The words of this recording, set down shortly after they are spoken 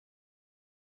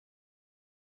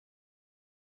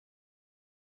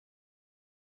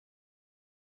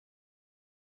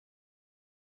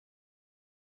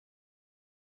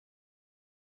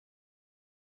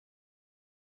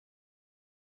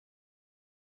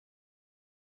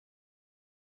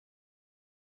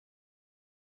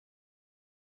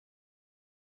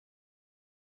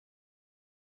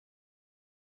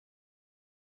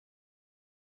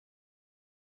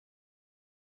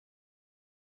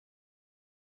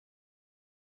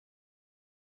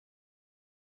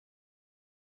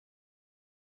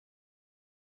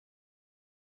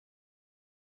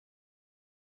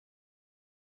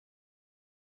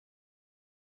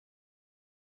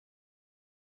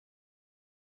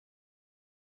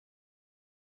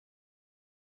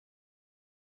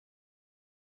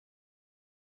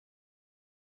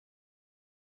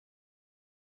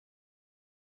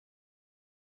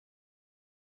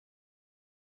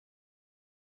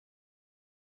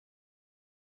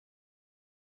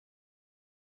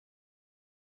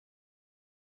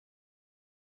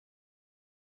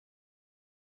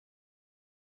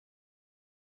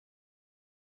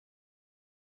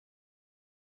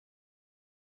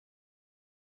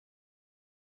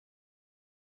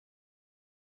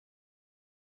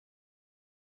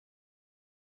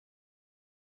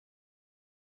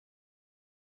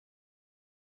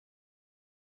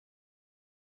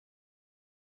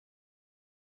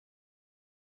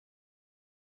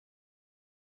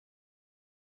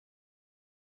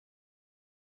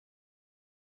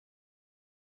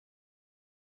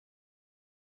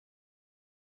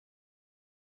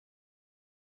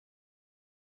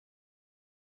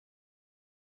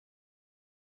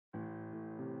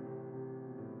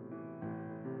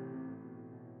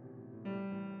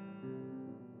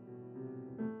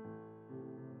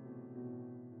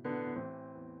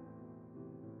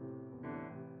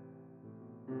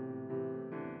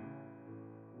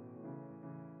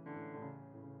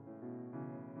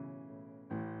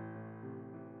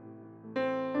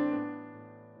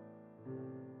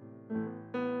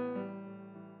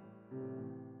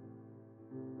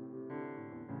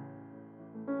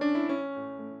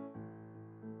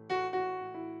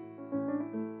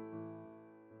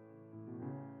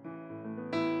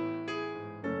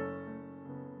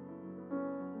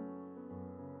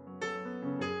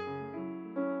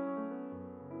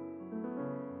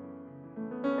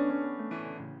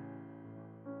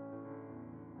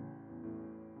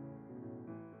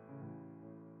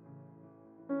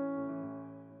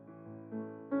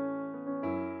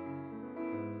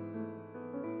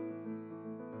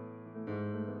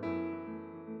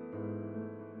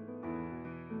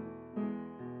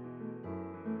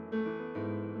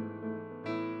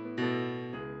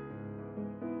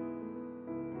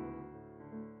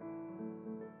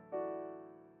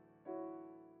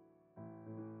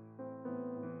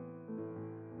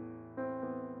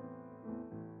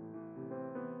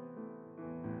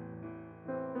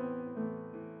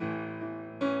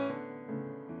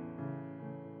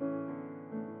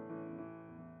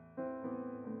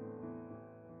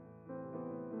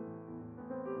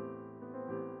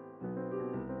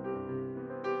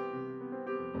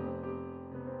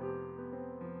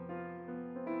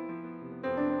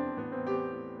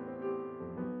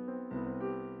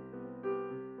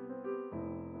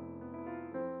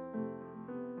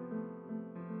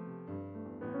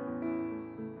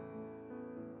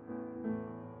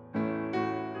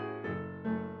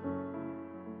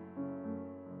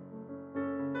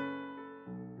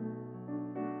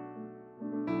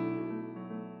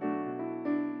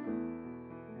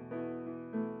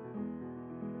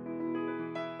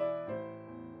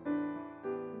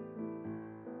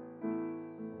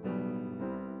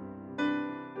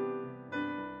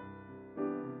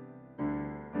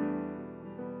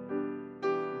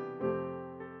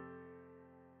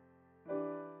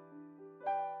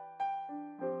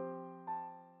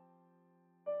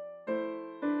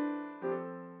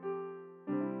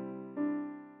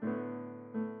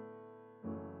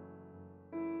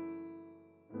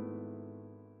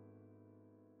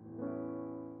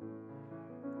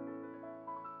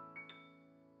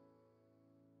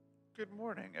Good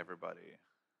morning, everybody.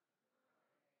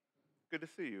 Good to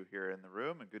see you here in the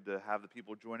room and good to have the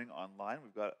people joining online.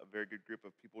 We've got a very good group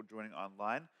of people joining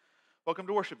online. Welcome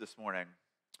to worship this morning.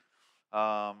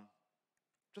 Um,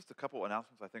 just a couple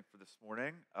announcements, I think, for this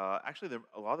morning. Actually,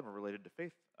 a lot of them are related to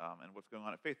faith and what's going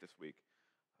on at Faith this week.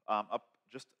 Up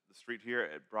just the street here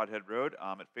at Broadhead Road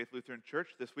at Faith Lutheran Church,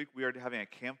 this week we are having a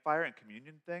campfire and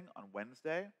communion thing on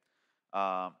Wednesday.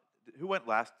 Who went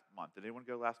last month? Did anyone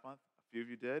go last month? A few of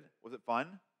you did. Was it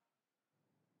fun?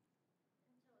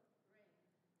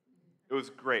 It was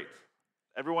great.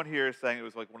 Everyone here is saying it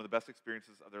was like one of the best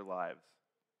experiences of their lives.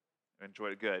 I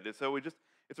enjoyed it good. And so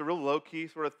it's a real low-key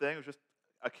sort of thing. It was just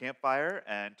a campfire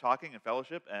and talking and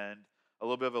fellowship and a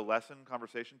little bit of a lesson,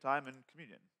 conversation time, and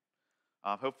communion.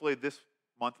 Hopefully this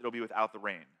month it'll be without the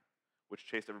rain, which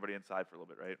chased everybody inside for a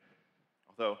little bit, right?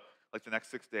 Although, like the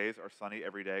next 6 days are sunny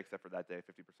every day except for that day,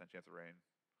 50% chance of rain.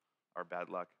 Our bad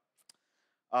luck.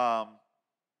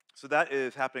 So that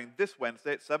is happening this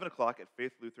Wednesday at 7 o'clock at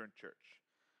Faith Lutheran Church.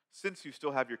 Since you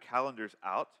still have your calendars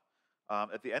out,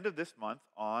 at the end of this month,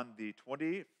 on the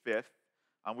 25th,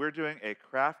 we're doing a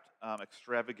craft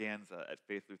extravaganza at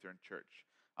Faith Lutheran Church.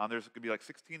 There's going to be like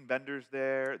 16 vendors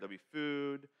there. There'll be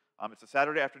food. It's a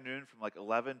Saturday afternoon from like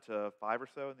 11 to 5 or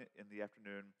so in the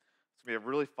afternoon. It's going to be a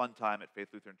really fun time at Faith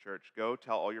Lutheran Church. Go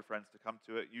tell all your friends to come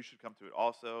to it. You should come to it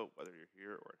also, whether you're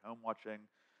here or at home watching.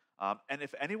 And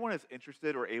if anyone is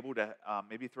interested or able to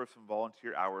maybe throw some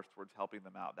volunteer hours towards helping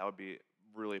them out, that would be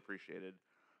really appreciated.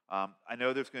 I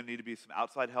know there's going to need to be some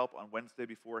outside help on Wednesday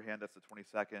beforehand. That's the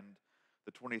 22nd.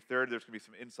 The 23rd, there's going to be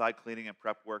some inside cleaning and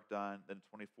prep work done. Then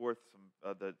 24th,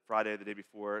 the Friday, the day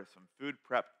before, some food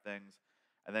prep things.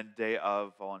 And then day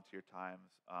of volunteer times.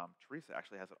 Teresa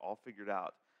actually has it all figured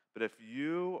out. But if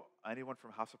anyone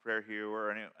from House of Prayer here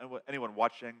or anyone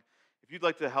watching, if you'd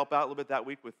like to help out a little bit that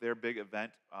week with their big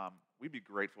event, we'd be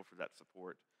grateful for that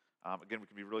support. Again, we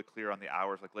can be really clear on the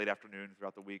hours, like late afternoon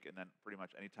throughout the week, and then pretty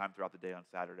much any time throughout the day on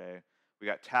Saturday. We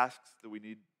got tasks that we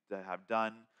need to have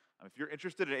done. If you're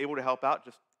interested and able to help out,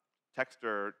 just text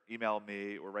or email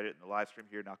me or write it in the live stream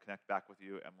here, and I'll connect back with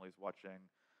you. Emily's watching.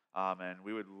 And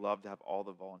we would love to have all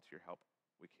the volunteer help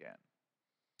we can.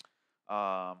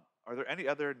 Are there any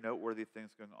other noteworthy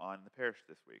things going on in the parish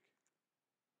this week?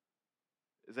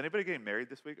 Is anybody getting married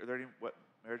this week? Are there any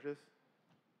marriages?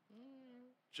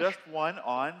 Just one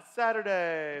on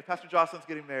Saturday. Pastor Jocelyn's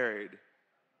getting married.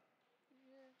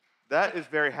 That is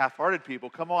very half-hearted, people.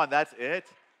 Come on, that's it?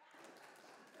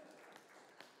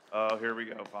 Oh, here we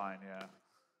go. Fine,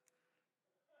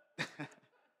 yeah.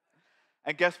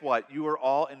 And guess what? You are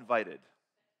all invited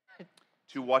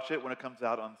to watch it when it comes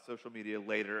out on social media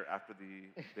later after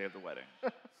the day of the wedding.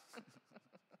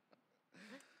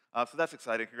 So that's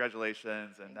exciting.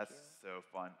 Congratulations, and that's so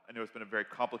fun. I know it's been a very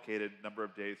complicated number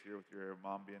of days here with your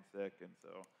mom being sick, and so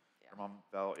your mom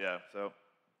fell. Yeah, so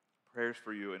prayers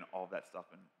for you and all that stuff.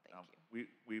 And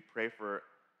we pray for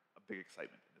a big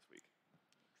excitement in this week.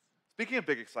 Speaking of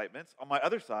big excitements, on my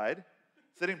other side,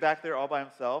 sitting back there all by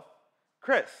himself,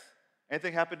 Chris.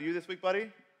 Anything happened to you this week,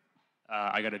 buddy?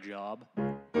 I got a job.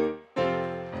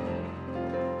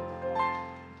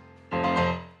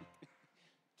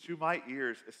 To my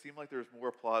ears, it seemed like there was more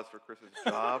applause for Chris's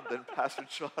job than Pastor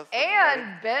Jocelyn.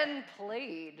 And Ben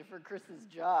played for Chris's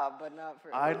job, but not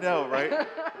for... I know, right?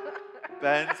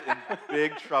 Ben's in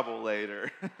big trouble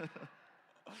later.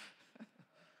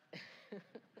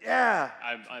 Yeah.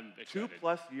 I'm excited.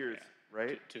 2+ years,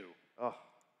 right? Two. Oh.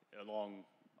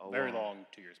 Very long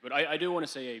 2 years. But I do want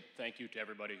to say a thank you to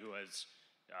everybody who has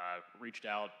reached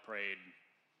out, prayed,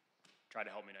 tried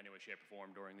to help me in any way, shape, or form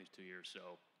during these 2 years.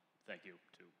 So thank you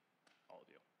to all of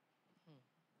you.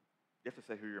 You have to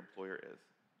say who your employer is.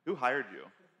 Who hired you?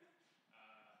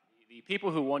 The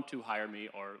people who want to hire me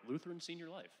are Lutheran Senior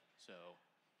Life. So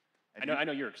I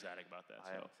know you're ecstatic about that.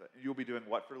 So. You'll be doing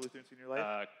what for Lutheran Senior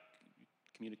Life?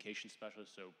 Communications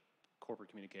specialist, so corporate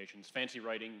communications, fancy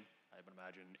writing, I would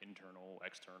imagine, internal,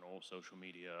 external, social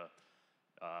media,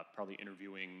 probably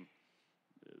interviewing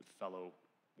fellow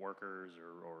workers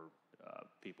or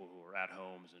people who are at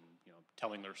homes and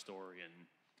telling their story and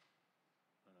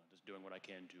just doing what I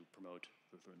can to promote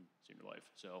Lutheran Senior Life.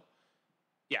 So,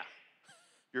 yeah.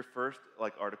 Your first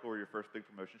article or your first big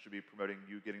promotion should be promoting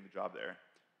you getting the job there.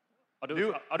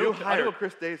 I'll do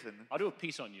Chris Dason. I'll do a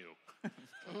piece on you.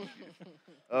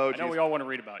 Oh, I know we all want to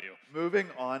read about you. Moving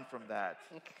on from that.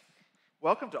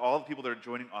 Welcome to all the people that are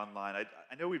joining online.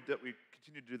 I know we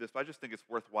continue to do this, but I just think it's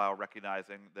worthwhile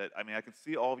recognizing that, I can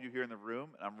see all of you here in the room,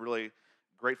 and I'm really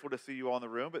grateful to see you all in the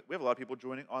room, but we have a lot of people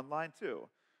joining online too.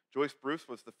 Joyce Bruce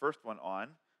was the first one on.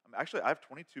 Actually, I have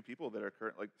 22 people that are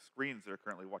screens that are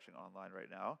currently watching online right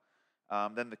now.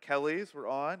 Then the Kellys were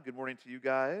on. Good morning to you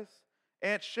guys.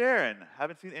 Aunt Sharon.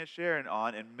 Haven't seen Aunt Sharon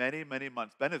on in many, many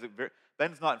months. Ben's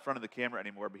not in front of the camera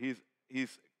anymore, but his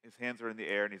hands are in the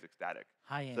air and he's ecstatic.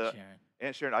 Hi, Aunt So, Sharon.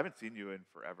 Aunt Sharon, I haven't seen you in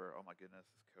forever. Oh my goodness,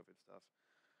 this COVID stuff.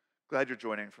 Glad you're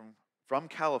joining from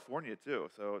California too.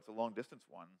 So it's a long distance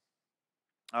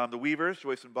one. The Weavers,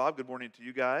 Joyce and Bob. Good morning to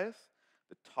you guys.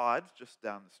 The Todds, just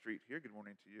down the street here. Good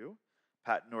morning to you.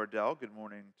 Pat Nordell. Good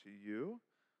morning to you.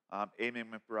 Amy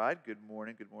McBride. Good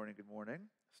morning. Good morning. Good morning.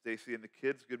 Stacy and the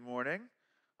kids. Good morning.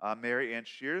 Mary Ann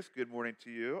Shears. Good morning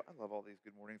to you. I love all these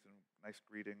good mornings and nice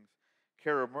greetings.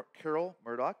 Carol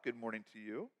Murdoch. Good morning to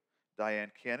you.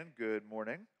 Diane Cannon. Good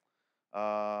morning.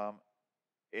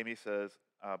 Amy says,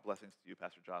 blessings to you,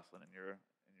 Pastor Jocelyn, in your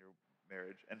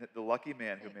marriage, and the lucky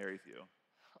man who marries you.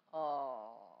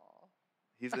 Oh.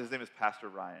 His name is Pastor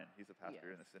Ryan. He's a pastor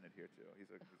Yes. in the synod here too. He's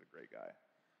a great guy.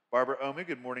 Barbara Omi,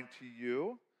 good morning to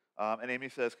you. And Amy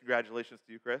says, congratulations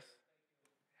to you, Chris.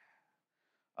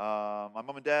 My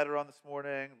mom and dad are on this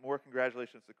morning. More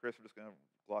congratulations to Chris. We're just going to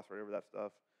gloss right over that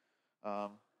stuff.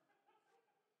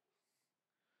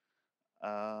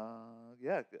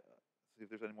 Yeah. See if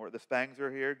there's any more. The Spangs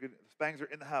are here. Good. The Spangs are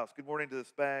in the house. Good morning to the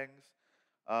Spangs.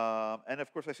 And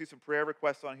of course, I see some prayer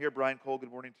requests on here. Brian Cole,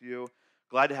 good morning to you.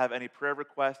 Glad to have any prayer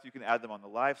requests. You can add them on the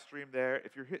live stream there.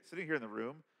 If you're sitting here in the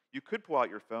room, you could pull out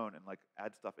your phone and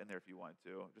add stuff in there if you wanted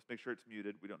to. Just make sure it's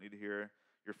muted. We don't need to hear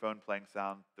your phone playing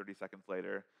sound 30 seconds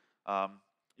later.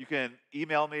 You can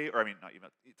email me, or not email,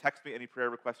 text me any prayer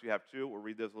requests you have too. We'll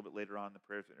read those a little bit later on in the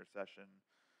prayers of intercession.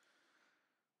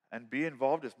 And be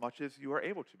involved as much as you are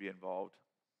able to be involved.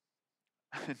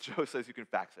 And Joe says you can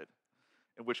fax it,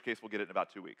 in which case we'll get it in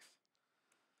about 2 weeks.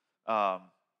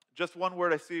 Just one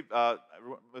word. I see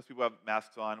most people have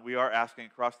masks on. We are asking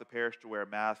across the parish to wear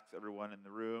masks, everyone in the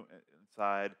room,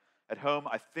 inside. At home,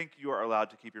 I think you are allowed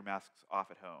to keep your masks off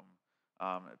at home.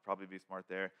 It'd probably be smart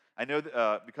there. I know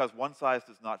that because one size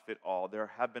does not fit all, there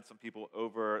have been some people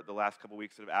over the last couple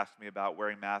weeks that have asked me about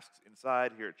wearing masks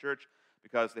inside here at church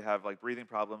because they have breathing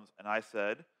problems, and I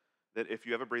said that if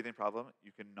you have a breathing problem,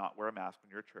 you cannot wear a mask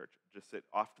when you're at church. Just sit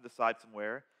off to the side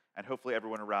somewhere, and hopefully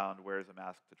everyone around wears a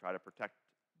mask to try to protect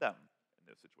them in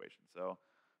those situations. So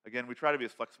again, we try to be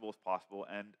as flexible as possible,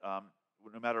 and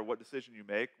no matter what decision you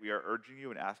make, we are urging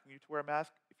you and asking you to wear a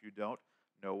mask. If you don't,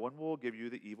 no one will give you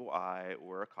the evil eye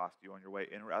or accost you on your way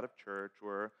in or out of church,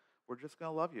 or we're just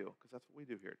going to love you, because that's what we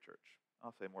do here at church.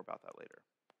 I'll say more about that later.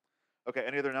 Okay,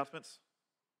 any other announcements?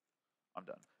 I'm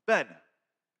done. Ben,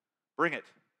 bring it.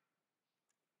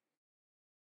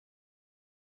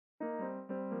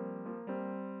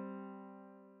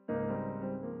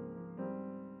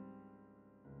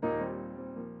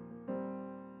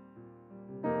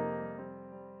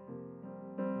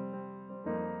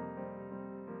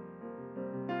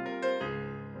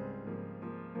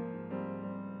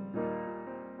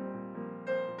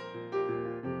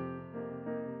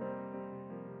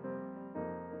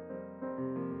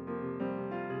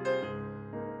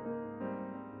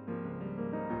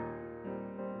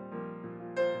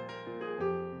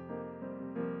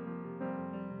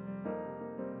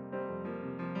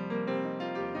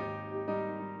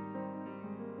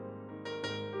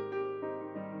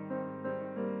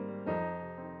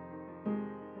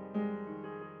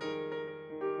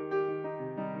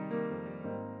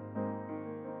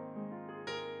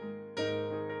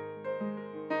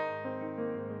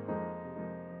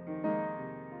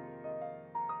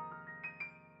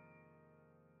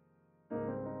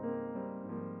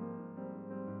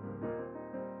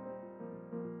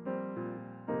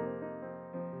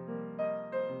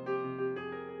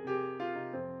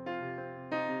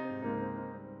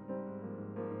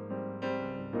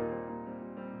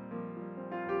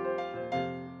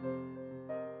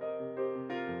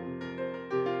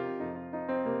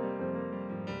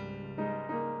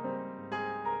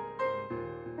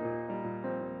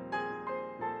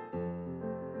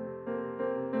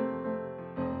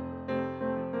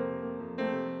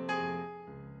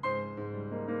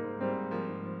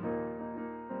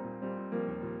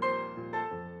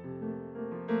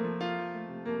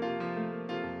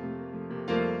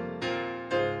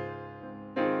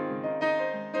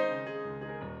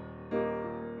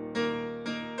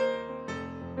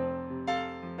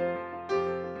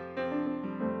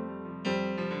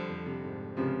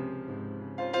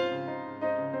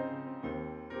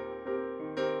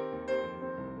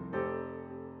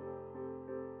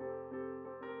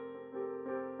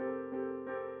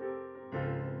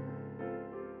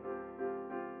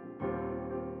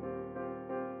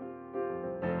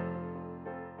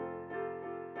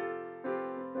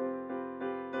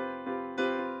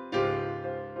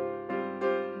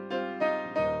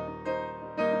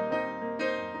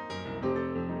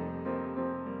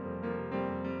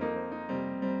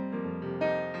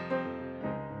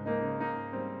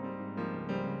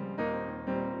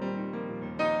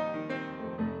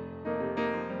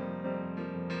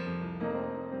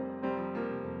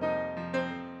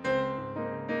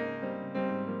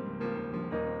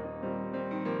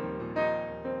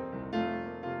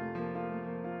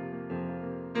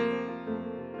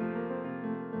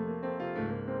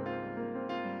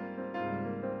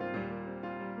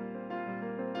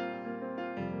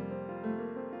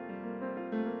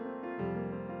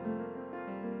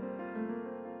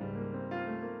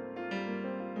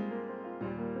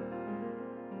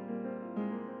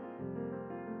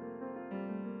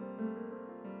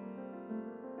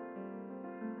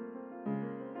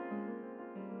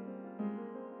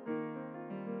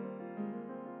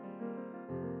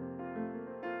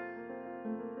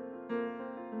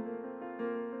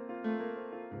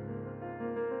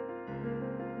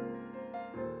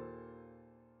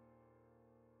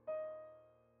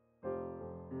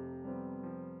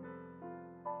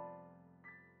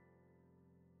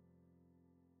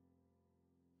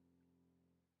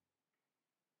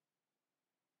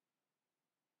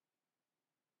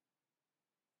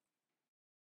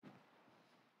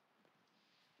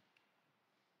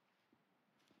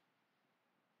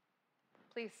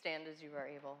 Please stand as you are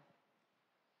able.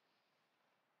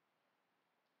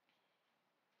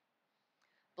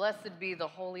 Blessed be the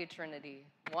Holy Trinity,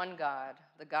 one God,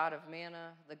 the God of manna,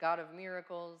 the God of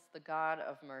miracles, the God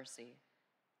of mercy.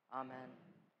 Amen.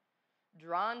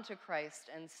 Drawn to Christ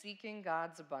and seeking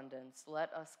God's abundance,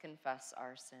 let us confess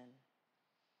our sin.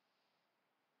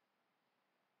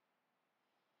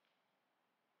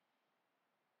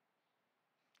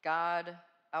 God,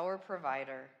 our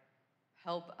provider,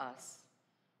 help us.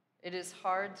 It is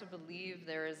hard to believe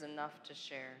there is enough to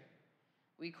share.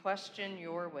 We question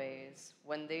your ways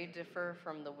when they differ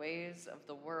from the ways of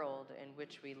the world in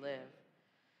which we live.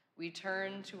 We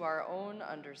turn to our own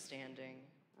understanding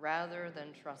rather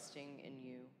than trusting in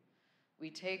you.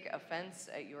 We take offense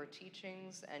at your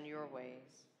teachings and your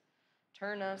ways.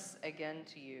 Turn us again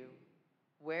to you.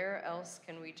 Where else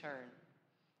can we turn?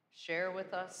 Share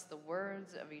with us the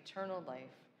words of eternal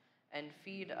life and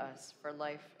feed us for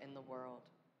life in the world.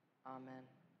 Amen.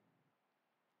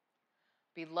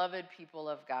 Beloved people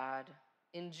of God,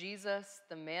 in Jesus,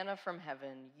 the manna from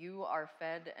heaven, you are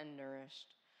fed and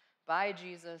nourished. By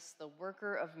Jesus, the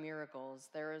worker of miracles,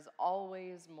 there is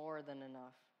always more than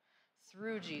enough.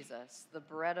 Through Jesus, the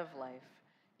bread of life,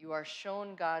 you are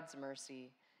shown God's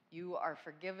mercy. You are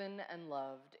forgiven and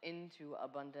loved into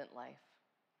abundant life.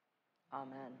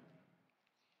 Amen.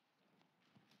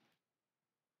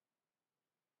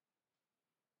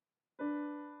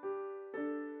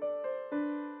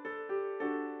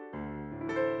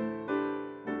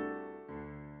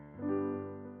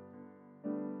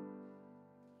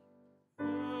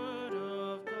 Word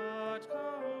of God,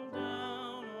 come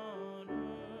down on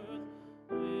earth,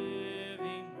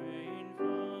 living rain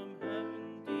from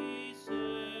heaven descending.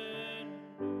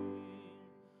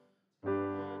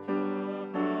 Touch our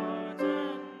hearts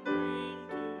and bring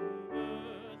to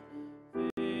birth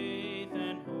faith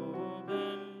and hope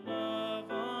and love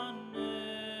unending.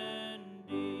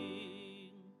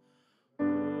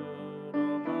 Word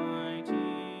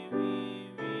Almighty, we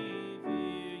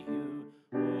revere you.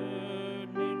 Word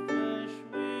made flesh,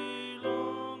 we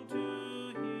long to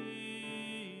hear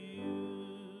you.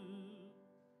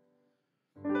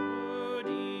 Word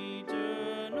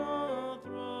eternal,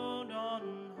 throned on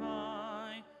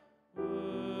high.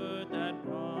 Word that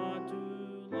brought to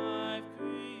life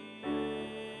creation.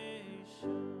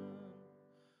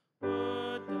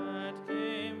 Word that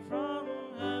came from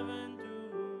heaven to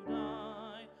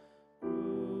die,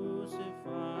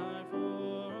 crucified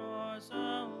for our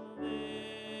salvation.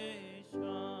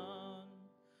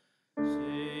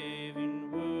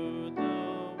 Saving word, the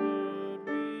word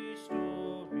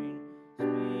restoring,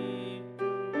 speak to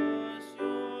us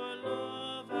your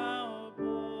love outpouring.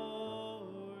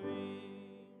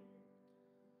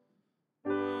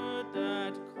 Word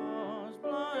that caused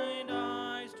blind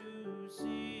eyes to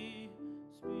see,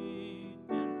 speak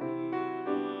and heal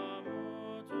our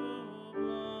mortal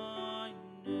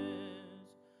blindness.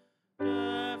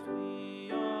 Deaf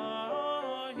we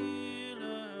are,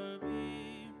 healer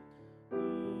be.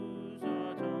 Use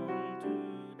our tongue to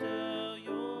tell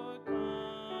your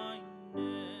kindness.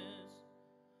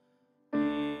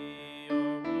 Be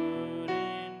your word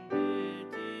in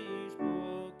pity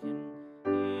spoken.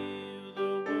 Heal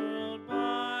the world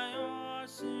by our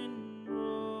sin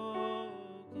broken.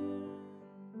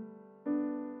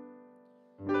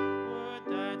 Word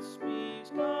that speaks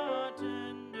God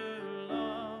tender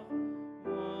love,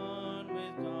 one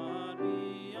with God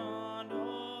beyond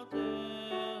all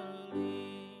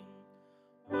telling.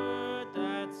 Word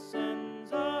that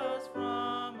sends us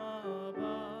from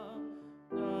above,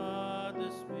 God the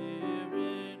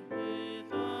Spirit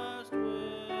with us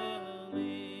dwelling.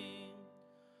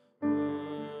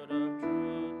 Word of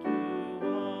truth to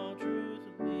all truth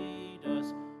lead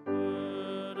us.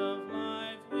 Word of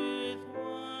life with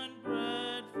one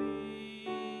bread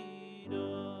feed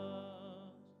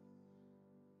us.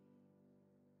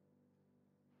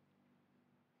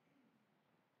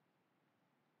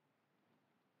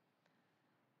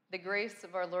 The grace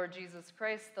of our Lord Jesus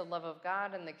Christ, the love of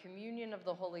God, and the communion of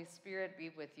the Holy Spirit be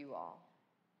with you all.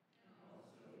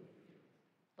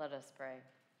 Let us pray.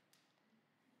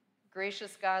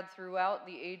 Gracious God, throughout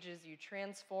the ages you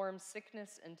transform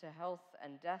sickness into health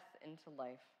and death into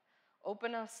life.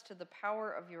 Open us to the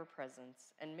power of your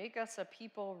presence and make us a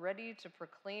people ready to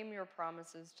proclaim your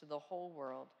promises to the whole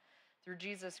world. Through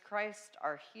Jesus Christ,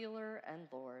 our healer and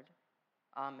Lord.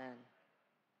 Amen.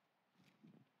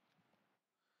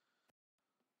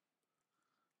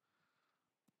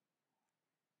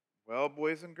 Well,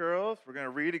 boys and girls, we're going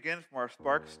to read again from our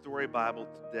Spark Story Bible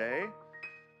today.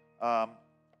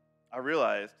 I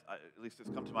realized, at least it's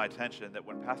come to my attention, that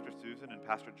when Pastor Susan and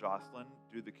Pastor Jocelyn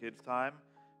do the kids' time,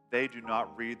 they do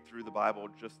not read through the Bible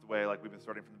just the way like we've been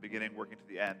starting from the beginning, working to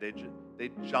the end.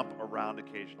 They jump around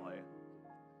occasionally.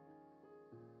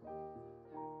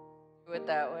 Do it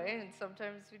that way, and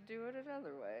sometimes we do it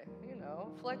another way. You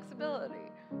know,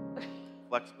 flexibility.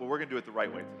 Well, we're going to do it the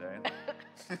right way today.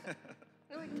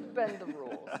 I like to bend the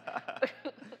rules.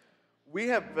 We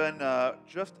have been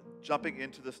just jumping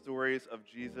into the stories of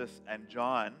Jesus and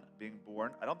John being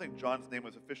born. I don't think John's name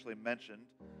was officially mentioned.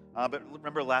 But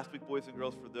remember last week, boys and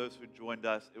girls, for those who joined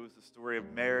us, it was the story of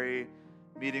Mary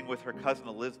meeting with her cousin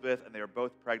Elizabeth, and they were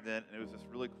both pregnant, and it was this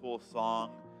really cool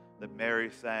song that Mary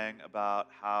sang about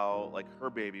how like her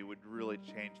baby would really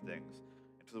change things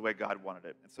into the way God wanted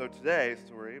it. And so today's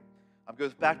story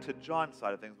goes back to John's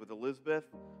side of things with Elizabeth,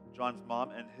 John's mom,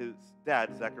 and his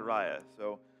dad, Zechariah.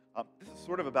 So this is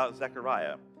sort of about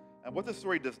Zechariah. And what the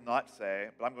story does not say,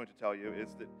 but I'm going to tell you,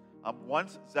 is that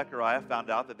once Zechariah found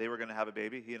out that they were going to have a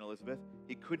baby, he and Elizabeth,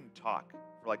 he couldn't talk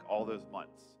for like all those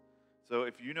months. So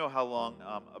if you know how long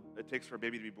it takes for a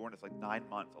baby to be born, it's like 9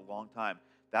 months, a long time.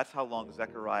 That's how long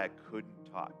Zechariah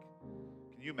couldn't talk.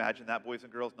 Can you imagine that, boys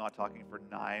and girls, not talking for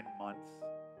 9 months?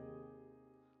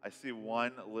 I see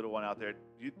one little one out there.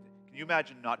 Can you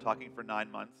imagine not talking for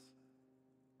 9 months?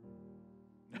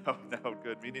 No,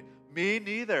 good. Me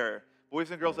neither.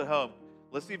 Boys and girls at home,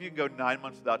 let's see if you can go 9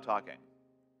 months without talking.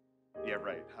 Yeah,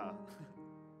 right, huh?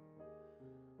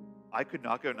 I could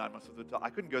not go 9 months without talking. I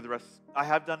couldn't go the rest. I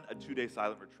have done a 2-day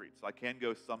silent retreat, so I can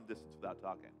go some distance without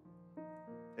talking.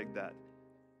 Take that.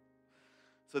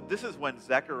 So this is when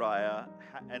Zechariah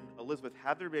and Elizabeth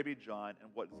have their baby John, and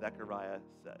what Zechariah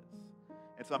says.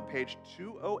 It's on page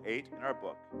 208 in our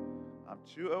book.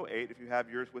 208, if you have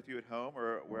yours with you at home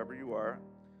or wherever you are.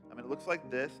 It looks like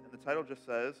this, and the title just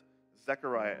says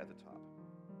Zechariah at the top.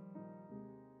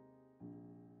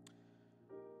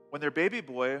 When their baby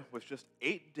boy was just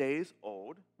 8 days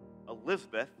old,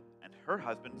 Elizabeth and her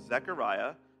husband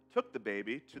Zechariah took the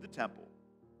baby to the temple.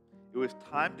 It was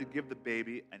time to give the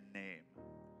baby a name,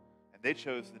 and they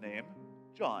chose the name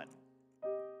John.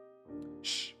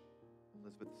 Shh,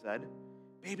 Elizabeth said.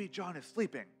 Baby John is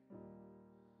sleeping.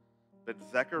 But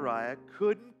Zechariah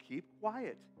couldn't keep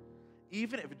quiet.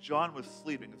 Even if John was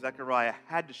sleeping, Zechariah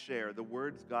had to share the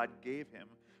words God gave him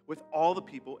with all the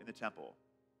people in the temple.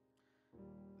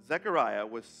 Zechariah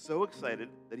was so excited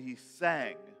that he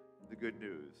sang the good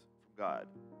news from God.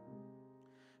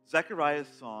 Zechariah's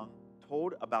song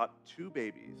told about 2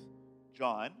 babies,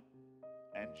 John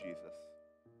and Jesus.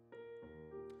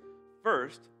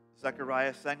 First,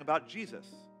 Zechariah sang about Jesus.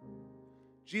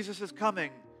 Jesus is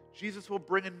coming. Jesus will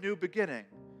bring a new beginning.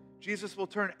 Jesus will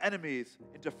turn enemies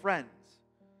into friends.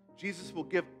 Jesus will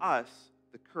give us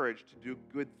the courage to do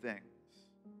good things.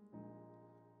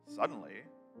 Suddenly,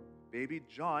 baby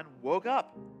John woke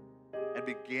up and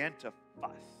began to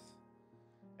fuss.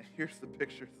 And here's the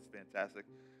picture. This is fantastic.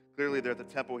 Clearly, they're at the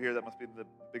temple here. That must be the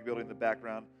big building in the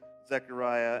background.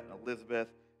 Zechariah and Elizabeth.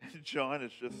 And John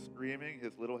is just screaming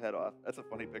his little head off. That's a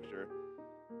funny picture.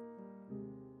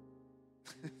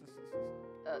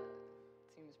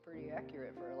 Seems pretty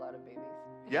accurate for a lot of babies.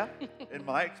 Yeah, in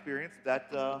my experience,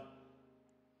 that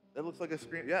looks like a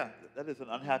scream. Yeah, that is an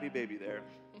unhappy baby there.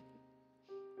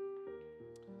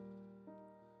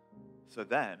 So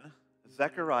then,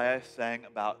 Zechariah sang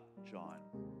about John.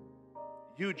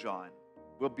 You, John,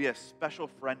 will be a special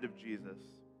friend of Jesus.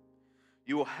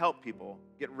 You will help people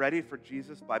get ready for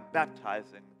Jesus by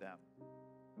baptizing them.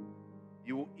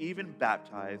 You will even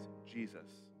baptize Jesus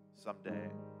someday.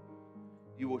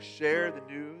 You will share the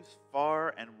news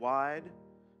far and wide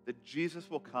that Jesus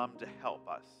will come to help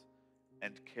us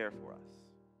and care for us.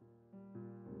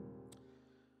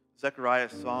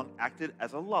 Zechariah's song acted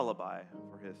as a lullaby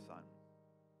for his son.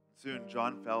 Soon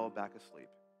John fell back asleep,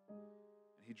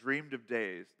 and he dreamed of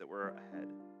days that were ahead.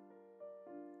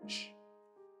 Shh,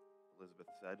 Elizabeth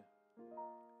said.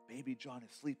 Baby John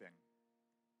is sleeping.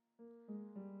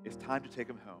 It's time to take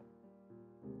him home.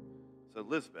 So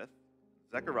Elizabeth,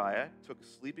 Zechariah took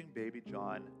sleeping baby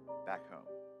John back home.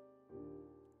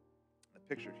 The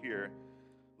picture here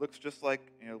looks just like,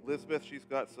 Elizabeth, she's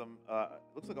got some,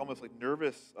 looks like almost like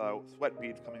nervous sweat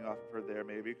beads coming off of her there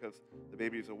maybe because the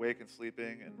baby's awake and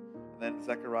sleeping. And then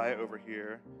Zechariah over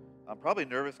here, probably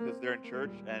nervous because they're in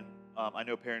church, and I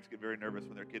know parents get very nervous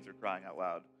when their kids are crying out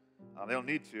loud. They don't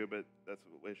need to, but that's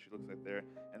the way she looks like there.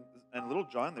 And little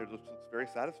John there looks very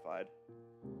satisfied.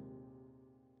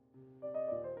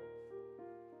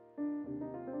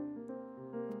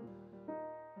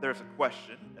 There's a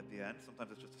question at the end.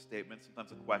 Sometimes it's just a statement,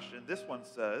 sometimes a question. This one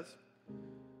says,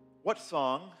 what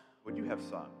song would you have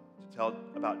sung to tell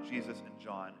about Jesus and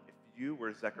John if you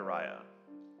were Zechariah?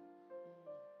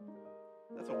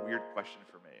 That's a weird question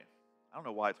for me. I don't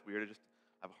know why it's weird. I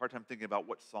have a hard time thinking about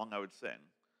what song I would sing.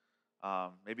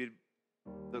 Maybe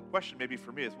the question maybe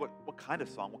for me is what kind of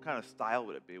song, what kind of style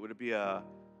would it be? Would it be a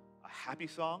happy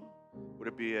song? Would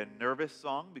it be a nervous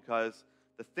song? Because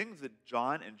the things that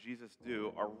John and Jesus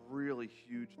do are really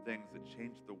huge things that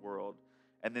change the world.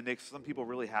 And they make some people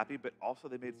really happy, but also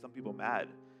they made some people mad.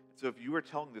 So if you were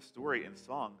telling this story in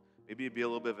song, maybe it'd be a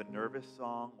little bit of a nervous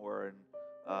song or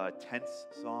a tense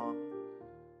song.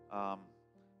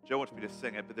 Joe wants me to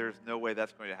sing it, but there's no way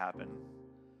that's going to happen.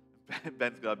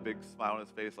 Ben's got a big smile on his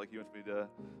face like he wants me to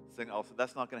sing also.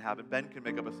 That's not going to happen. Ben can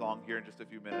make up a song here in just a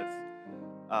few minutes.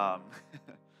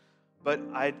 But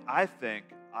I think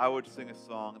I would sing a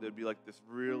song that would be like this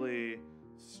really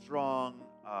strong,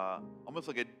 almost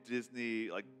like a Disney,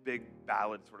 like big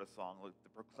ballad sort of song, like to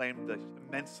proclaim the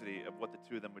immensity of what the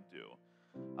two of them would do.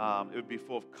 It would be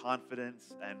full of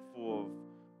confidence and full of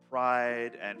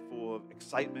pride and full of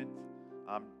excitement.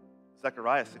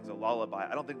 Zechariah sings a lullaby.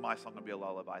 I don't think my song would be a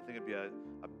lullaby. I think it'd be a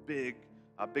big,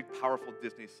 powerful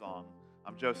Disney song.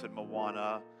 Joe said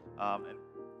Moana, and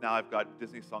now I've got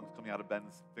Disney songs coming out of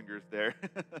Ben's fingers there.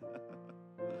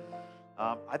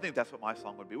 I think that's what my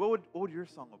song would be. What would your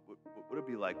song would it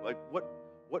be like? Like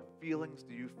what feelings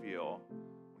do you feel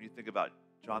when you think about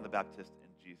John the Baptist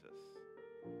and Jesus?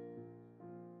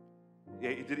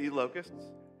 Yeah, he did eat locusts.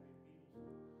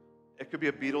 It could be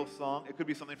a Beatles song. It could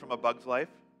be something from A Bug's Life.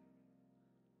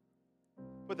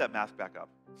 Put that mask back up.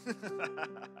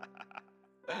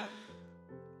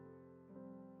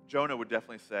 Jonah would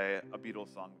definitely say a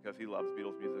Beatles song because he loves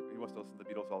Beatles music. He wants to listen to the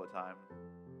Beatles all the time.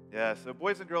 Yeah, so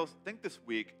boys and girls, think this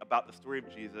week about the story of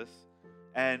Jesus.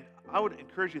 And I would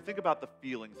encourage you to think about the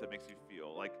feelings that makes you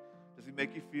feel. Like, does he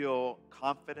make you feel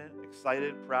confident,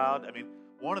 excited, proud? I mean,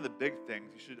 one of the big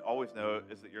things you should always know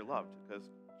is that you're loved because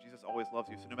Jesus always loves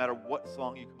you. So no matter what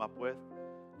song you come up with,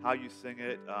 how you sing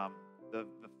it, the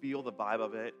feel, the vibe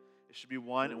of it, it should be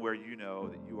one where you know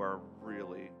that you are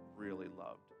really, really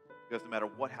loved. Because no matter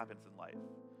what happens in life,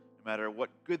 no matter what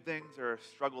good things or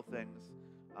struggle things,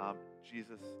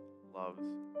 Jesus loves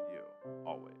you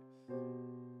always.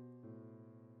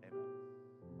 Amen.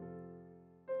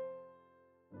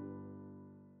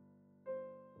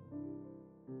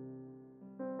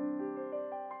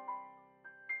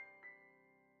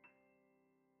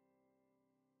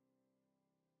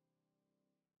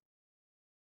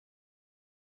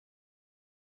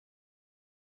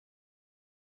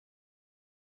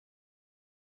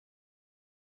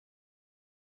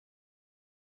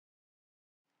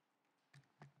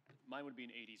 Mine would be an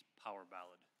 80s power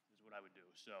ballad, is what I would do.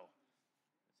 So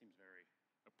that seems very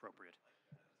appropriate.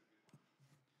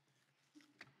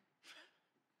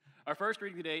 Our first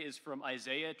reading today is from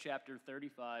Isaiah chapter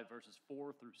 35, verses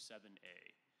 4 through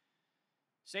 7a.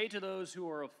 Say to those who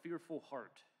are of fearful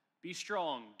heart, be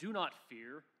strong, do not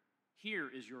fear. Here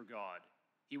is your God.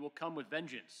 He will come with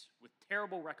vengeance, with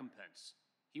terrible recompense.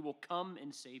 He will come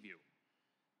and save you.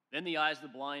 Then the eyes of the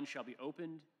blind shall be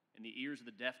opened, and the ears of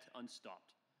the deaf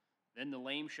unstopped. Then the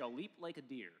lame shall leap like a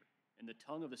deer, and the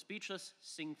tongue of the speechless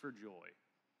sing for joy.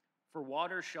 For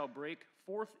waters shall break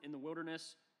forth in the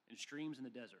wilderness, and streams in the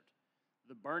desert.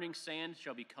 The burning sand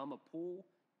shall become a pool,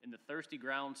 and the thirsty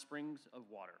ground springs of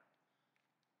water.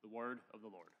 The word of the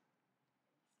Lord.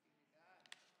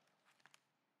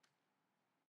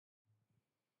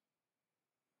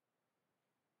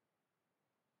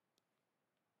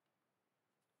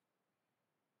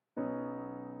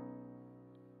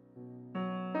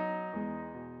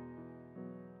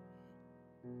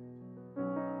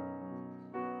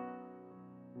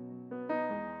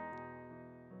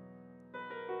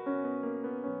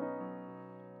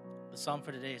 The psalm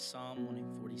for today is Psalm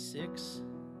 146,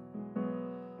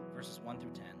 verses 1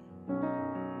 through 10.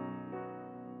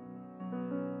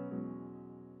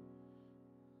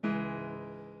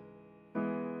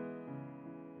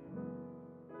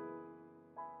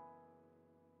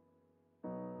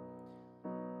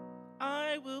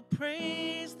 I will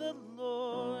praise the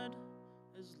Lord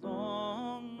as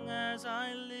long as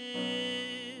I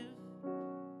live.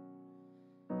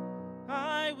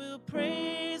 I will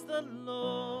praise the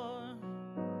Lord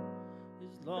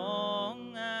as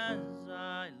long as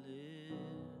I live.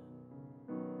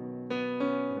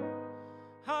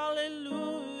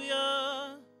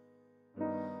 Hallelujah.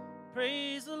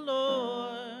 Praise the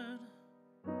Lord,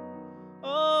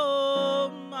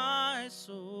 oh my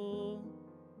soul.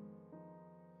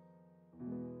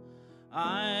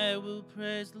 I will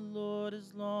praise the Lord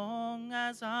as long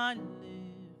as I live.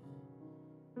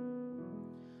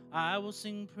 I will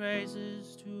sing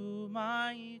praises to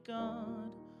my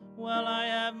God while I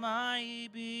have my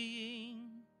being.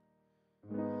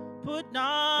 Put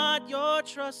not your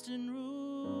trust in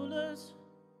rulers,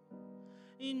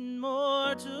 in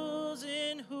mortals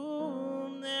in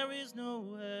whom there is no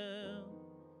help.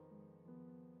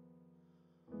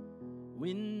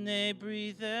 When they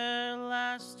breathe their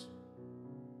last,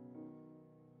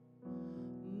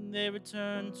 they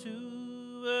return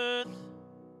to earth.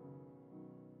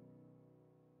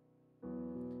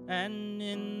 And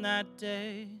in that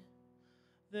day,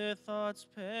 their thoughts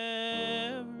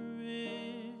perish.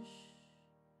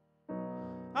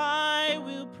 I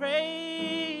will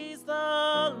praise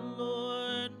the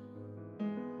Lord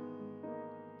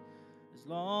as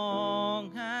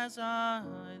long as I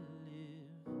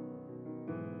live.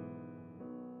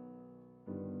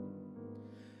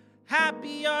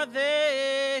 Happy are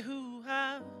they who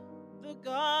have the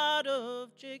God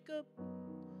of Jacob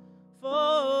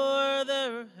for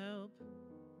their help,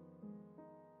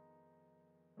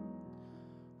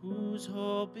 whose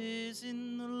hope is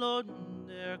in the Lord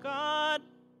their God,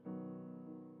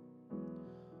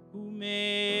 who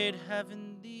made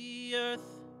heaven, the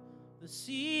earth, the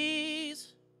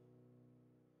seas,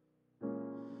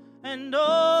 and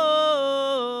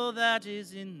all that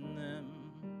is in them,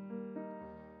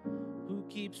 who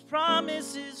keeps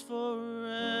promises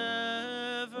forever,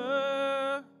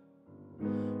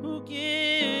 who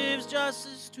gives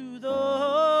justice to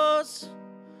those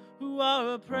who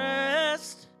are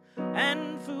oppressed,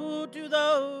 and food to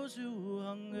those who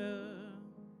hunger.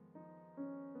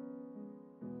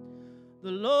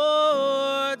 The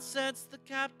Lord sets the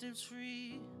captives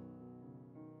free.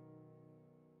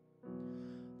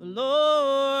 The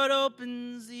Lord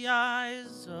opens the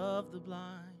eyes of the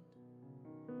blind.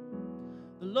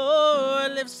 The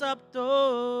Lord lifts up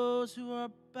those who are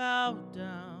bowed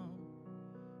down.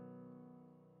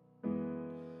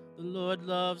 The Lord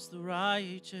loves the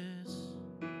righteous.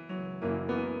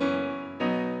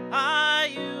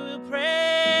 I will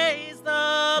praise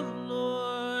the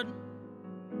Lord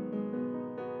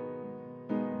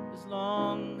as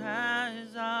long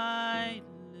as I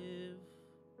live.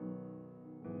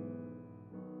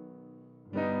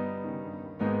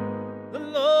 The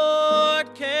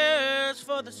Lord cares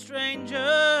for the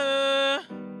stranger.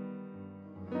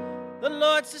 The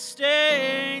Lord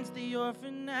sustains the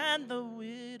orphan and the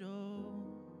widow,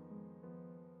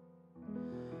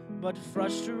 but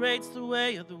frustrates the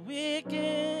way of the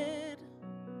wicked.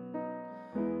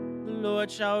 The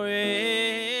Lord shall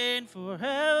reign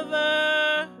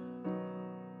forever.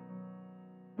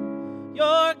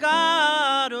 Your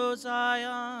God, O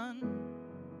Zion,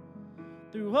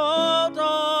 throughout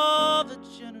all the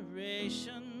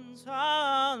generations.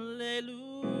 Hallelujah.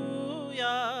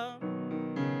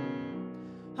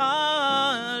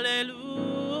 Hallelujah.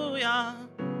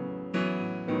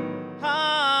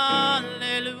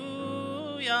 Hallelujah.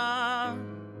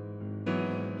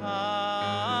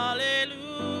 Hallelujah.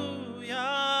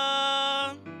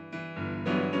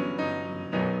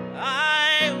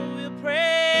 I will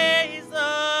praise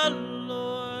the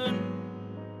Lord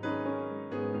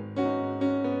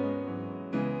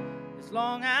as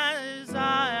long as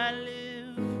I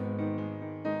live.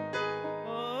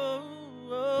 Oh,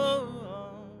 oh,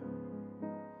 oh.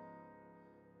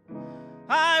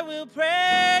 I will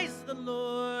praise the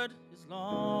Lord as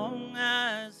long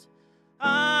as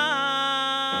I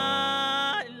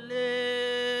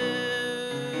live.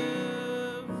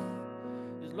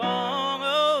 As long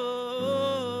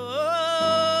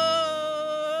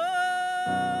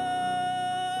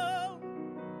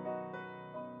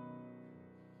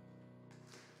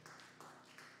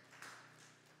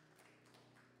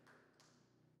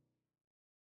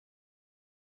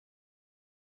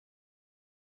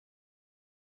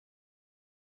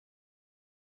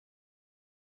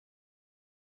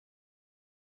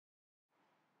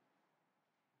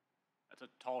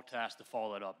That's a tall task to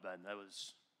follow that up, Ben. That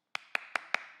was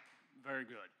very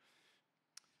good.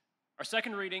 Our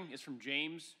second reading is from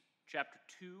James chapter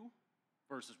 2,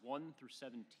 verses 1 through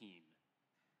 17.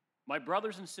 My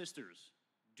brothers and sisters,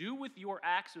 do with your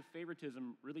acts of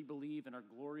favoritism really believe in our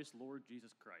glorious Lord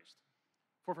Jesus Christ.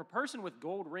 For if a person with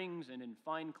gold rings and in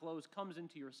fine clothes comes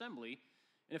into your assembly,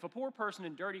 and if a poor person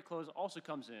in dirty clothes also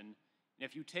comes in, and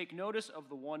if you take notice of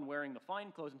the one wearing the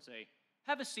fine clothes and say,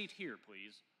 have a seat here,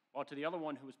 please, while to the other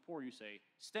one who is poor you say,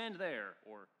 stand there,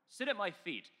 or sit at my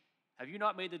feet, have you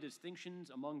not made the distinctions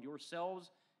among yourselves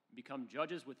and become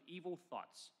judges with evil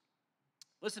thoughts?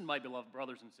 Listen, my beloved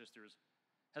brothers and sisters,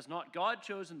 has not God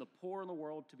chosen the poor in the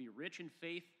world to be rich in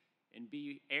faith and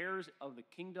be heirs of the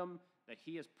kingdom that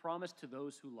he has promised to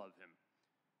those who love him?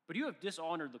 But you have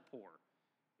dishonored the poor.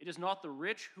 It is not the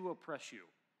rich who oppress you.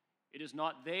 It is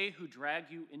not they who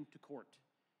drag you into court.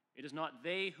 It is not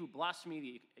they who blaspheme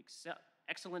the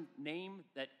excellent name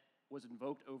that was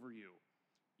invoked over you.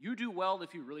 You do well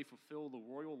if you really fulfill the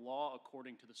royal law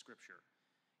according to the scripture.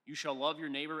 You shall love your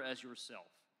neighbor as yourself.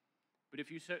 But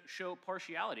if you show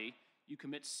partiality, you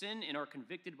commit sin and are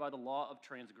convicted by the law of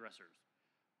transgressors.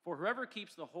 For whoever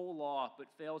keeps the whole law but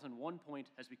fails in one point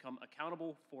has become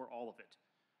accountable for all of it.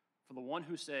 For the one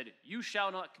who said, "You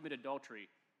shall not commit adultery,"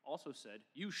 also said,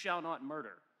 "You shall not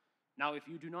murder." Now if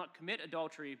you do not commit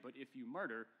adultery, but if you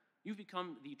murder, you've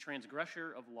become the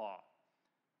transgressor of law.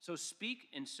 So speak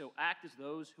and so act as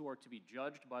those who are to be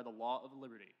judged by the law of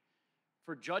liberty.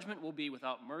 For judgment will be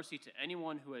without mercy to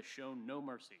anyone who has shown no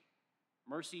mercy.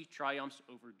 Mercy triumphs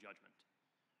over judgment.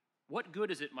 What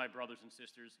good is it, my brothers and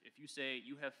sisters, if you say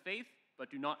you have faith but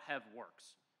do not have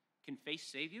works? Can faith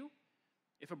save you?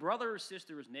 If a brother or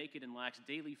sister is naked and lacks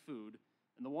daily food,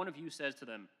 and the one of you says to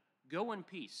them, "Go in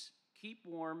peace, keep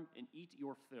warm, and eat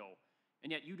your fill,"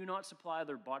 and yet you do not supply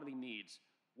their bodily needs,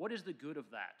 what is the good of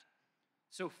that?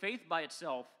 So faith by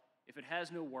itself, if it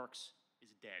has no works,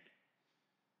 is dead.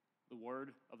 The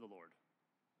word of the Lord.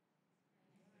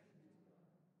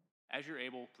 As you're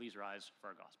able, please rise for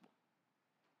our gospel.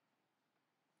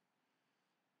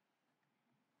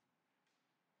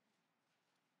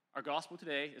 Our gospel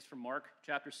today is from Mark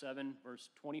chapter 7, verse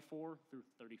 24 through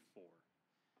 34.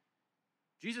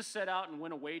 Jesus set out and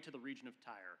went away to the region of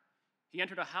Tyre. He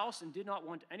entered a house and did not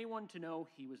want anyone to know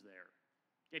he was there.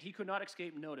 Yet he could not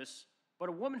escape notice, but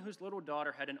a woman whose little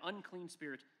daughter had an unclean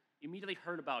spirit immediately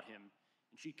heard about him,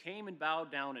 and she came and bowed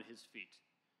down at his feet.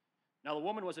 Now the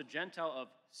woman was a Gentile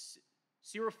of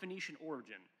Syrophoenician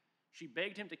origin. She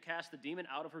begged him to cast the demon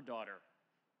out of her daughter.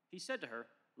 He said to her,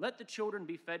 "Let the children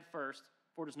be fed first,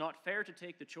 for it is not fair to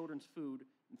take the children's food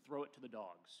and throw it to the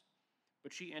dogs."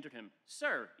 But she answered him,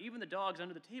 "Sir, even the dogs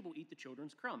under the table eat the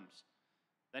children's crumbs."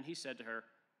 Then he said to her,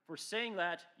 "For saying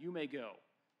that, you may go.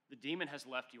 The demon has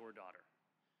left your daughter."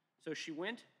 So she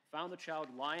went, found the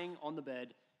child lying on the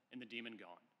bed, and the demon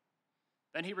gone.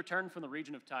 Then he returned from the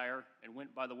region of Tyre and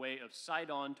went by the way of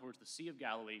Sidon towards the Sea of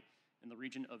Galilee in the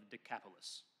region of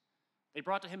Decapolis. They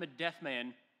brought to him a deaf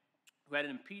man who had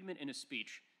an impediment in his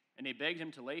speech, and they begged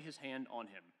him to lay his hand on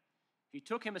him. He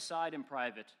took him aside in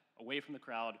private, away from the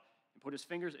crowd, and put his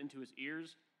fingers into his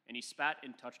ears, and he spat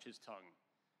and touched his tongue.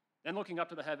 Then looking up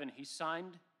to the heaven, he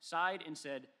sighed and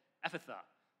said, "Ephphatha,"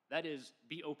 that is,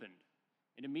 "be opened."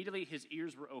 And immediately his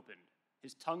ears were opened,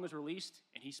 his tongue was released,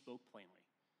 and he spoke plainly.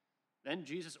 Then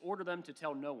Jesus ordered them to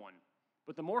tell no one,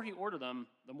 but the more he ordered them,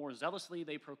 the more zealously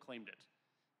they proclaimed it.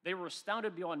 They were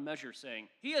astounded beyond measure, saying,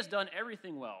 "He has done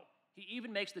everything well. He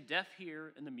even makes the deaf hear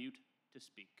and the mute to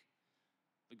speak."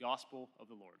 The gospel of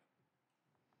the Lord.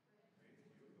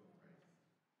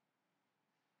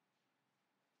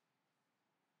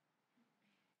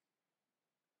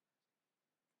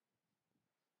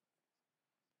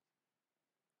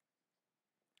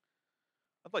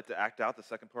 I'd like to act out the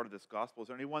second part of this gospel. Is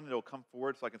there anyone that will come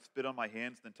forward so I can spit on my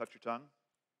hands and then touch your tongue?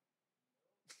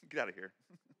 Get out of here.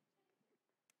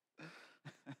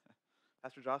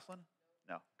 Pastor Jocelyn?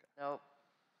 No. Okay. Nope.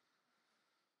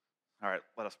 All right,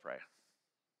 let us pray.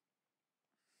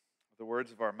 The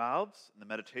words of our mouths and the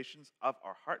meditations of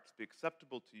our hearts be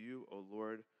acceptable to you, O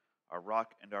Lord, our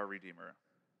rock and our redeemer.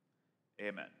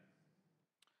 Amen.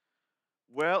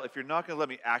 Well, if you're not going to let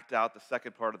me act out the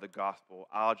second part of the gospel,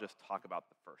 I'll just talk about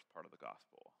the first part of the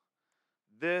gospel.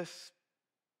 This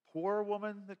poor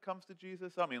woman that comes to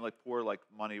Jesus, I don't mean like poor, like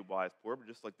money-wise poor, but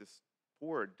just like this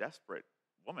poor, desperate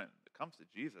woman that comes to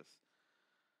Jesus.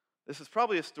 This is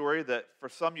probably a story that for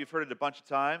some you've heard it a bunch of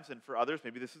times, and for others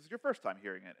maybe this is your first time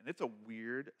hearing it. And it's a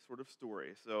weird sort of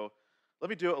story. So let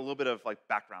me do a little bit of like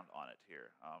background on it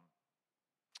here.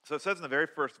 So it says in the very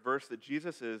first verse that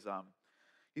Jesus is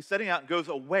he's setting out and goes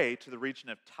away to the region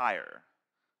of Tyre.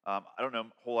 I don't know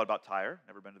a whole lot about Tyre.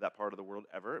 Never been to that part of the world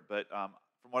ever. But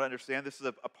from what I understand, this is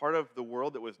a part of the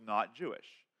world that was not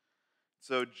Jewish.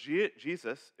 So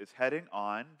Jesus is heading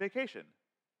on vacation.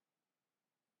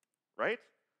 Right?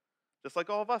 Just like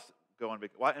all of us go on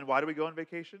vacation. And why do we go on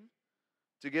vacation?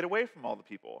 To get away from all the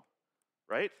people.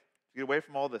 Right? To get away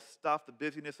from all the stuff, the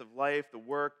busyness of life, the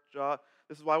work, job.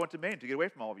 This is why I went to Maine, to get away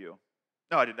from all of you.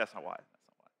 No, I didn't. That's not why.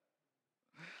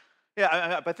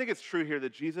 Yeah, but I think it's true here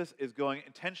that Jesus is going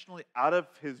intentionally out of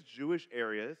his Jewish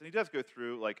areas, and he does go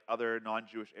through like other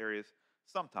non-Jewish areas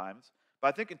sometimes, but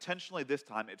I think intentionally this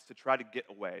time it's to try to get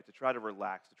away, to try to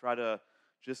relax, to try to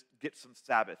just get some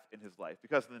Sabbath in his life.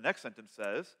 Because the next sentence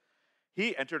says,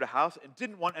 he entered a house and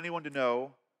didn't want anyone to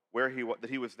know that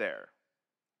he was there.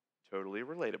 Totally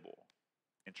relatable.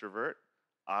 Introvert.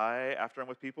 After I'm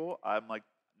with people, I'm like,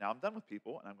 now I'm done with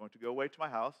people, and I'm going to go away to my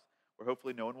house where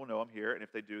hopefully no one will know I'm here, and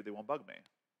if they do, they won't bug me.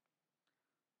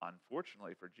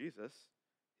 Unfortunately for Jesus,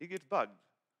 he gets bugged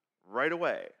right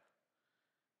away.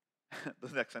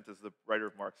 The next sentence, the writer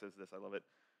of Mark says this, I love it.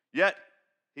 Yet,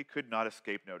 he could not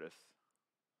escape notice.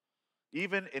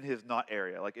 Even in his not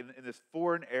area, like in this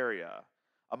foreign area,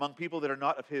 among people that are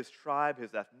not of his tribe,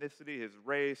 his ethnicity, his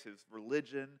race, his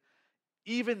religion,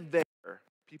 even there,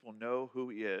 people know who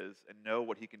he is and know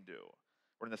what he can do.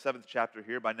 We're in the 7th chapter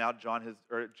here. By now,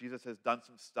 Jesus has done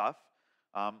some stuff.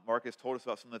 Mark has told us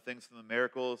about some of the things, some of the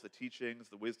miracles, the teachings,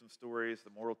 the wisdom stories, the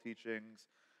moral teachings.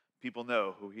 People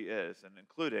know who he is, and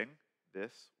including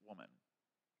this woman.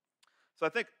 So I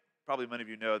think probably many of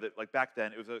you know that like back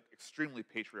then, it was an extremely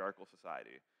patriarchal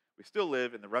society. We still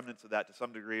live in the remnants of that to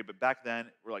some degree, but back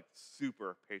then, we're like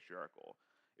super patriarchal.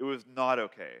 It was not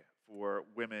okay for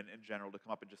women in general to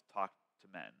come up and just talk to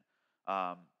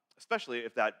men, especially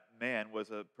if that man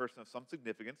was a person of some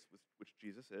significance, which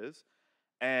Jesus is,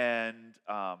 and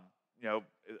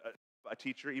a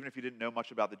teacher, even if you didn't know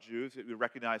much about the Jews, it would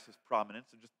recognize his prominence,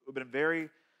 and just it would have been very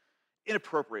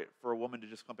inappropriate for a woman to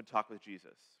just come up and talk with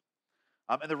Jesus.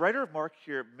 And the writer of Mark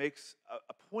here makes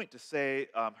a point to say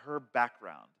her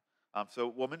background. So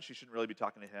woman, she shouldn't really be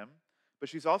talking to him, but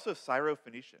she's also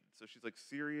Syro-Phoenician. So she's like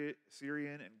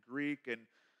Syrian and Greek, and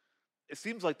it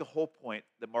seems like the whole point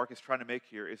that Mark is trying to make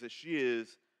here is that she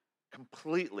is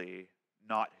completely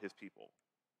not his people,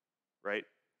 right?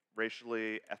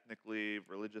 Racially, ethnically,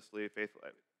 religiously,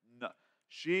 faithfully. No.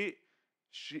 He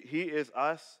is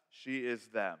us, she is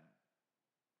them.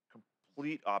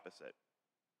 Complete opposite.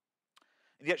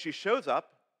 And yet she shows up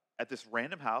at this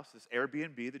random house, this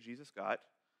Airbnb that Jesus got.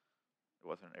 It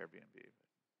wasn't an Airbnb.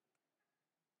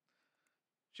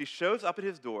 She shows up at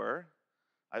his door.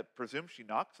 I presume she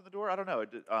knocks on the door. I don't know.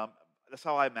 That's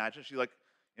how I imagine. She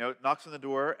knocks on the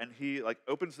door, and he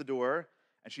opens the door,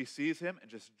 and she sees him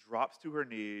and just drops to her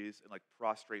knees and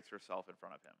prostrates herself in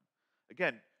front of him.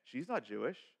 Again, she's not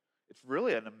Jewish. It's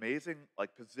really an amazing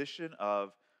position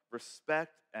of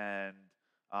respect and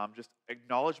just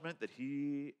acknowledgement that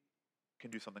he can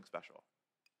do something special.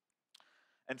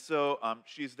 And so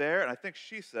she's there, and I think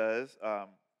she says,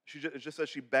 it just says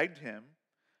she begged him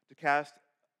to cast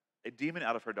a demon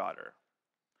out of her daughter.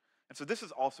 And so this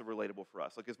is also relatable for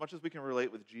us. As much as we can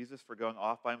relate with Jesus for going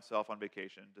off by himself on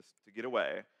vacation just to get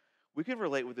away, we can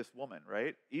relate with this woman,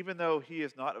 right? Even though he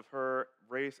is not of her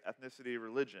race, ethnicity,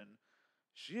 religion,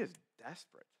 she is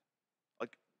desperate.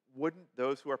 Wouldn't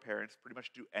those who are parents pretty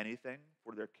much do anything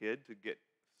for their kid to get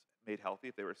made healthy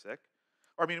if they were sick?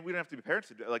 Or, we don't have to be parents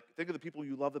to do it. Think of the people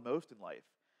you love the most in life.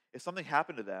 If something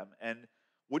happened to them, and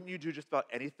wouldn't you do just about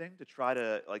anything to try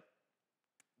to,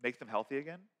 make them healthy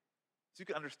again? So you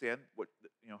can understand what,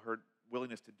 her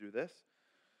willingness to do this.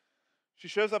 She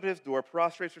shows up at his door,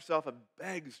 prostrates herself, and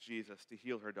begs Jesus to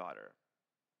heal her daughter.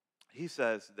 He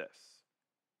says this,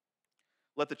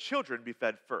 "Let the children be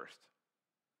fed first.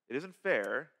 It isn't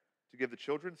fair to give the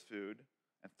children's food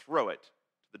and throw it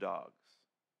to the dogs."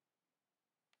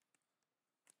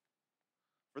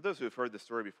 For those who have heard this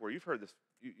story before, you've heard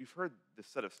this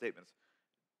set of statements.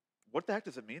 What the heck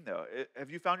does it mean, though? Have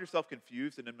you found yourself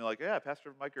confused and then been like, yeah,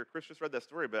 Pastor Mike or Chris just read that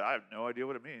story, but I have no idea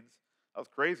what it means. That was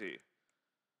crazy.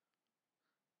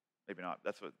 Maybe not.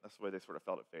 That's the way they sort of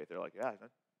felt at Faith. They're like, yeah,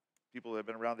 people that have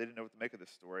been around, they didn't know what to make of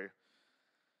this story.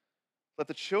 Let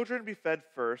the children be fed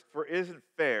first, for it isn't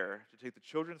fair to take the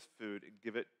children's food and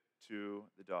give it to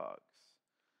the dogs.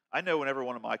 I know whenever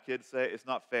one of my kids say it's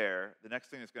not fair, the next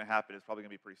thing that's going to happen is probably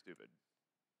going to be pretty stupid.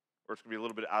 Or it's going to be a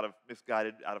little bit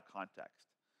misguided, out of context.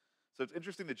 So it's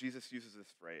interesting that Jesus uses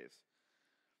this phrase.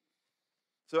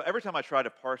 So every time I try to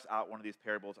parse out one of these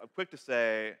parables, I'm quick to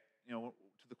say, to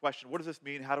the question, what does this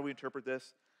mean? How do we interpret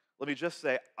this? Let me just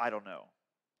say, I don't know.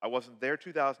 I wasn't there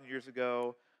 2,000 years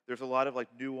ago. There's a lot of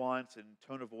nuance and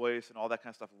tone of voice and all that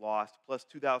kind of stuff lost, plus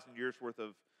 2,000 years worth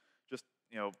of just,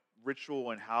 ritual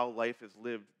and how life is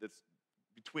lived that's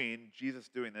between Jesus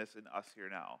doing this and us here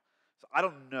now. So I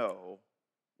don't know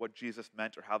what Jesus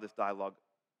meant or how this dialogue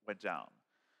went down.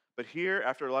 But here,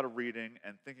 after a lot of reading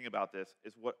and thinking about this,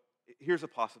 here's a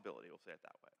possibility, we'll say it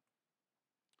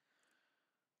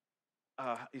that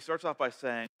way. He starts off by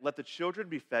saying, let the children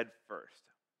be fed first.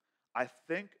 I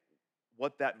think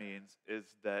what that means is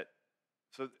that,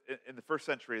 so in the first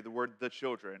century, the word the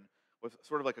children was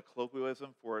sort of like a colloquialism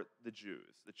for the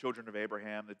Jews, the children of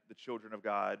Abraham, the children of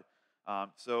God.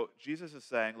 So Jesus is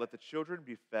saying, let the children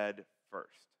be fed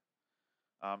first,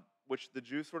 which the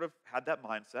Jews sort of had that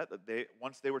mindset that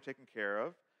once they were taken care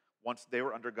of, once they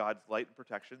were under God's light and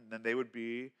protection, then they would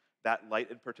be that light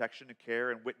and protection and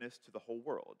care and witness to the whole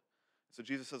world. So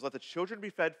Jesus says, let the children be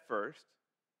fed first.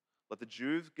 Let the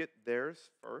Jews get theirs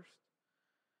first.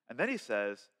 And then he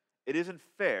says, it isn't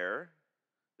fair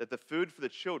that the food for the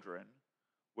children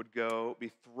would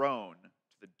be thrown to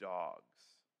the dogs.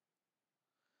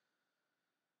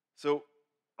 So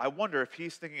I wonder if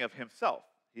he's thinking of himself.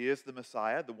 He is the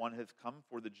Messiah, the one who has come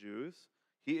for the Jews.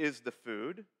 He is the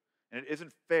food, and it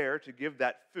isn't fair to give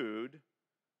that food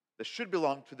that should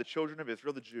belong to the children of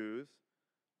Israel, the Jews,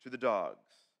 to the dogs.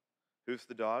 Who's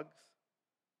the dogs?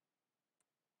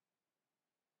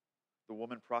 The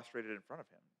woman prostrated in front of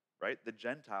him, right? The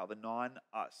Gentile, the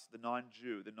non-us, the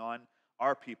non-Jew, the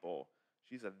non-our people.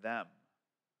 She's a them.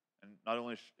 And not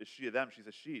only is she a them, she's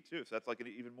a she too. So that's like an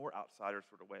even more outsider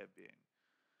sort of way of being.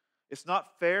 It's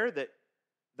not fair that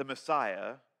the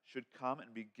Messiah should come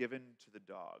and be given to the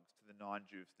dogs, to the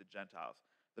non-Jews, to the Gentiles.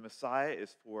 The Messiah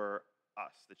is for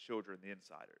us, the children, the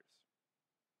insiders.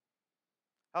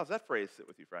 How does that phrase sit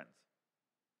with you, friends?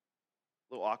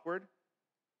 A little awkward?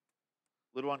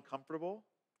 A little uncomfortable?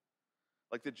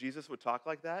 Like that Jesus would talk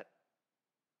like that?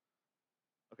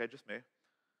 Okay, just me.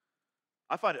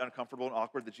 I find it uncomfortable and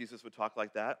awkward that Jesus would talk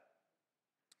like that.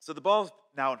 So the ball's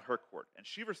now in her court, and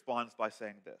she responds by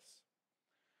saying this.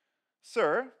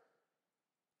 Sir,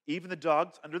 even the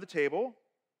dogs under the table,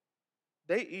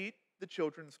 they eat the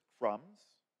children's crumbs.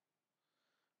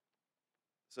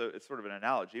 So it's sort of an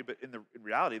analogy, but in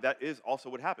reality, that is also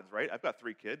what happens, right? I've got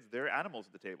 3 kids. They're animals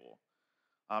at the table.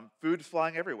 Food's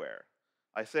flying everywhere.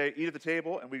 I say, eat at the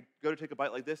table, and we go to take a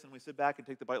bite like this, and we sit back and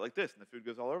take the bite like this, and the food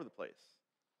goes all over the place.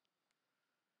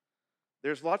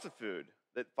 There's lots of food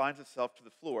that finds itself to the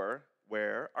floor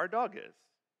where our dog is.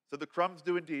 So the crumbs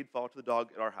do indeed fall to the dog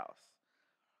at our house.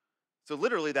 So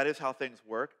literally, that is how things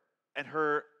work. And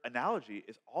her analogy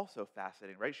is also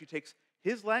fascinating, right? She takes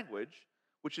his language,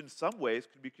 which in some ways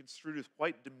could be construed as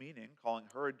quite demeaning, calling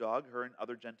her a dog, her and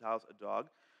other Gentiles a dog.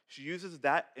 She uses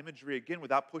that imagery again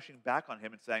without pushing back on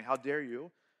him and saying, how dare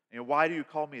you? Why do you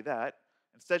call me that?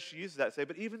 Instead, she uses that to say,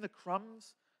 but even the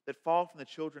crumbs that fall from the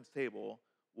children's table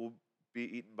will be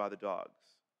eaten by the dogs.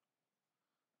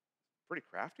 Pretty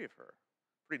crafty of her.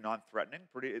 Pretty non-threatening.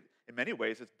 In many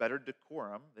ways, it's better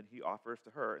decorum than he offers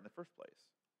to her in the first place.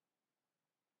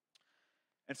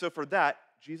 And so for that,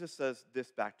 Jesus says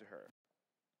this back to her.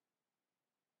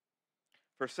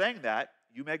 For saying that,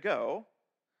 you may go.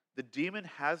 The demon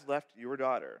has left your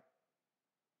daughter.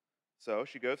 So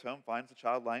she goes home, finds the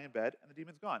child lying in bed, and the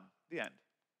demon's gone. The end.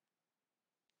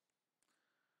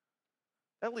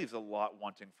 That leaves a lot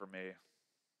wanting for me.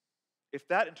 If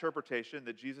that interpretation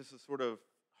that Jesus is sort of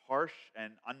harsh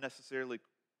and unnecessarily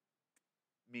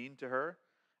mean to her,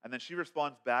 and then she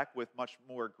responds back with much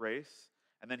more grace,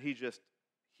 and then he just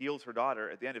heals her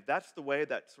daughter at the end, if that's the way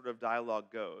that sort of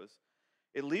dialogue goes,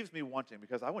 it leaves me wanting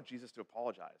because I want Jesus to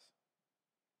apologize,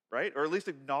 right? Or at least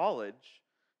acknowledge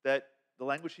that the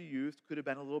language he used could have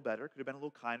been a little better, could have been a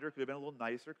little kinder, could have been a little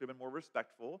nicer, could have been more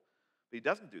respectful, but he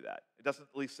doesn't do that. It doesn't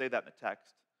at least say that in the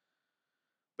text.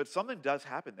 But something does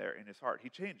happen there in his heart. He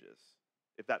changes,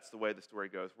 if that's the way the story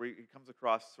goes, where he comes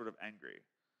across sort of angry.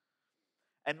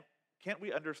 And can't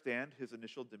we understand his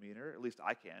initial demeanor? At least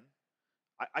I can.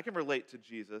 I can relate to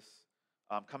Jesus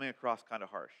coming across kind of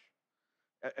harsh.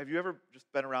 Have you ever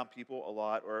just been around people a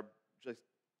lot, or just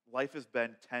life has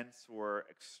been tense or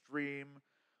extreme,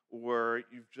 or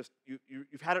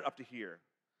you've had it up to here,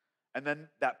 and then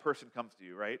that person comes to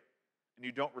you, right? And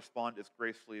you don't respond as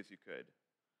gracefully as you could.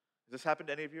 Has this happened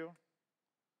to any of you?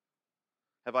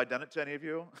 Have I done it to any of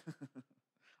you?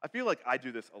 I feel like I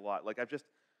do this a lot. Like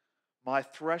my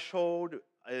threshold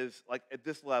is like at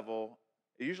this level.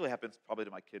 It usually happens probably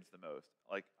to my kids the most.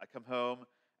 Like I come home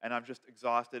and I'm just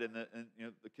exhausted, and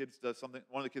the kids does something.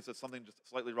 One of the kids does something just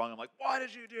slightly wrong. I'm like, why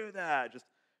did you do that? Just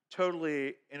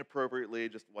totally inappropriately,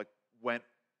 just like went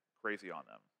crazy on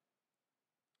them.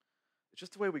 It's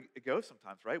just the way it goes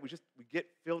sometimes, right? We get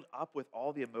filled up with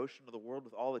all the emotion of the world,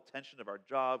 with all the tension of our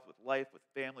jobs, with life, with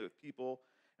family, with people,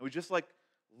 and we just like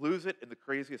lose it in the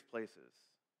craziest places.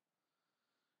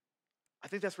 I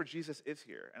think that's where Jesus is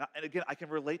here. And again, I can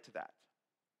relate to that.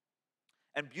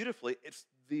 And beautifully, it's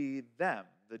them,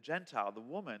 the Gentile, the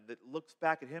woman, that looks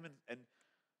back at him and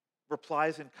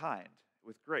replies in kind,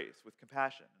 with grace, with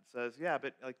compassion, and says, yeah,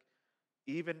 but like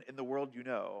even in the world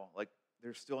like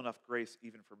there's still enough grace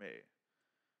even for me.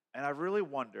 And I really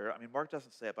wonder, Mark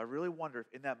doesn't say it, but I really wonder if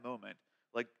in that moment,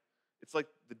 like it's like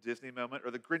the Disney moment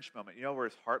or the Grinch moment, where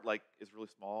his heart like is really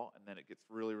small and then it gets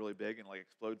really, really big and like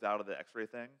explodes out of the X-ray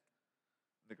thing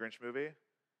in the Grinch movie.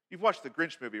 You've watched the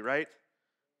Grinch movie, right?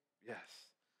 Yes.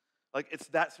 Like it's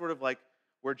that sort of like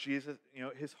where Jesus,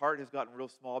 his heart has gotten real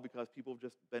small because people have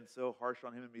just been so harsh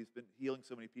on him and he's been healing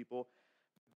so many people.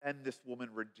 And this woman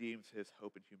redeems his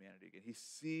hope in humanity again. He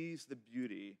sees the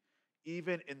beauty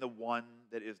even in the one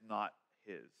that is not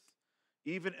his,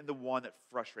 even in the one that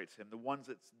frustrates him, the ones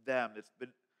that's them,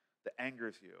 that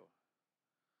angers you.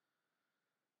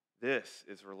 This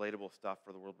is relatable stuff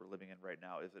for the world we're living in right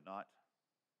now, is it not?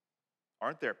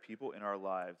 Aren't there people in our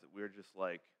lives that we're just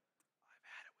like, I've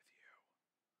had it with you.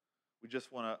 We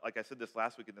just want to, like I said this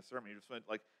last week in the sermon, you just want to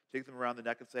like take them around the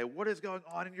neck and say, what is going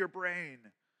on in your brain?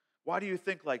 Why do you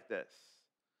think like this?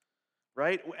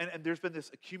 Right? And there's been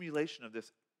this accumulation of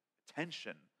this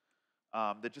tension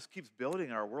that just keeps building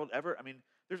in our world.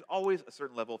 There's always a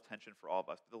certain level of tension for all of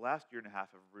us. But the last year and a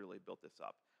half have really built this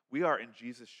up. We are in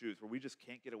Jesus' shoes where we just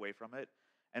can't get away from it.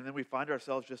 And then we find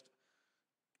ourselves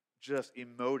just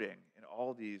emoting in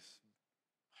all these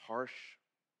harsh,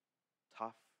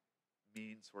 tough,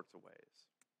 mean sorts of ways.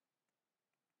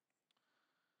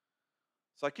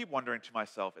 So I keep wondering to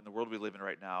myself, in the world we live in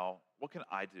right now, what can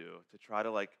I do to try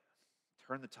to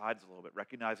turn the tides a little bit,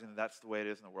 recognizing that that's the way it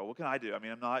is in the world? What can I do? I'm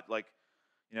not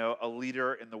a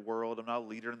leader in the world. I'm not a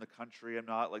leader in the country. I'm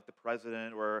not like the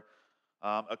president or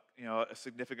a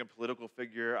significant political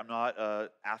figure. I'm not an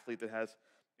athlete that has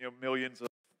millions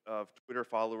of Twitter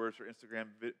followers or Instagram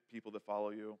people that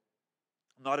follow you.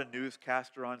 I'm not a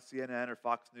newscaster on CNN or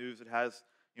Fox News that has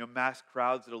mass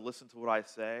crowds that'll listen to what I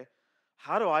say.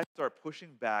 How do I start pushing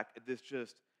back at this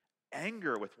just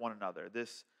anger with one another,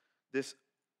 this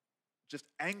just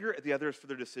anger at the others for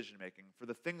their decision making, for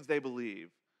the things they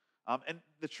believe? And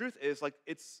the truth is,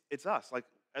 it's us.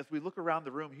 As we look around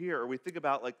the room here, or we think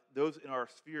about those in our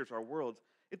spheres, our worlds,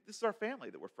 this is our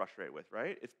family that we're frustrated with,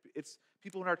 right? It's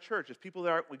people in our church. It's people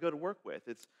that we go to work with.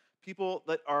 It's people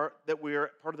that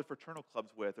we're part of the fraternal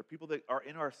clubs with, or people that are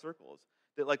in our circles.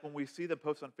 That when we see them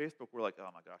post on Facebook, we're like, oh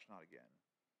my gosh, not again,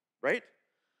 right?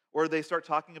 Or they start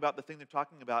talking about the thing they're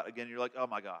talking about again. You're like, oh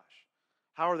my gosh,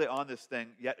 how are they on this thing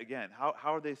yet again? How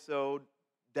are they so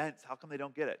dense? How come they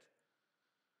don't get it?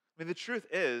 The truth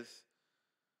is,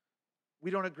 we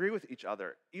don't agree with each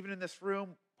other, even in this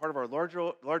room, part of our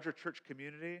larger church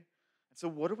community. And so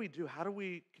what do we do? How do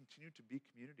we continue to be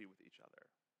community with each other?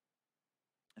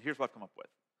 And here's what I've come up with.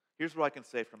 Here's what I can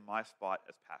say from my spot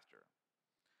as pastor.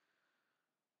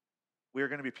 We are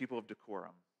going to be people of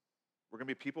decorum. We're going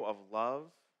to be people of love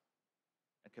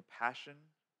and compassion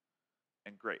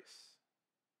and grace.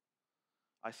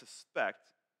 I suspect,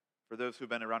 for those who've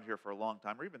been around here for a long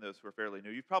time, or even those who are fairly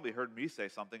new, you've probably heard me say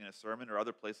something in a sermon or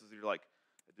other places that you're like,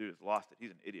 that dude has lost it.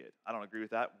 He's an idiot. I don't agree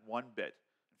with that one bit.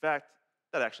 In fact,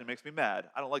 that actually makes me mad.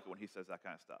 I don't like it when he says that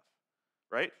kind of stuff.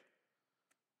 Right?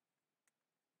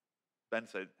 Ben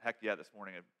said, heck yeah, this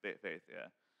morning at Faith,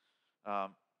 yeah.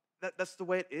 That's the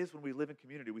way it is when we live in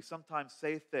community. We sometimes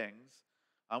say things,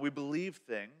 we believe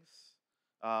things,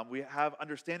 we have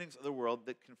understandings of the world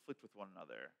that conflict with one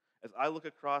another. As I look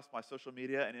across my social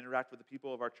media and interact with the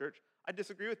people of our church, I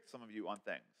disagree with some of you on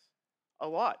things. A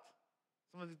lot.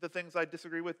 Some of the things I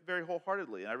disagree with very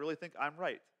wholeheartedly, and I really think I'm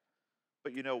right.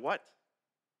 But you know what?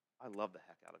 I love the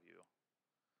heck out of you.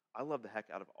 I love the heck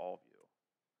out of all of you.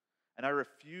 And I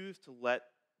refuse to let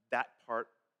that part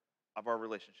of our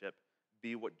relationship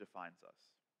be what defines us.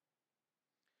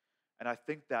 And I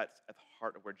think that's at the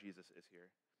heart of where Jesus is here.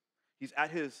 He's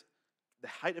at the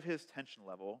height of his tension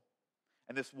level,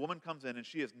 and this woman comes in, and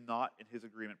she is not in his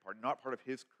agreement part, not part of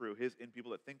his crew, his in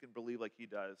people that think and believe like he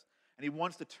does. And he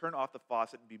wants to turn off the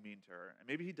faucet and be mean to her. And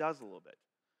maybe he does a little bit.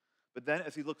 But then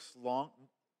as he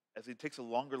takes a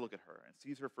longer look at her and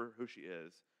sees her for who she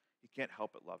is, he can't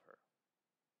help but love her.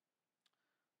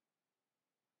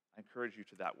 I encourage you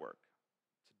to that work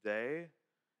today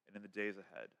and in the days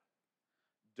ahead.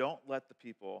 Don't let the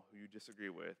people who you disagree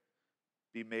with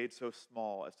be made so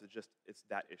small as to it's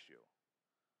that issue.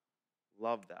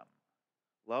 Love them.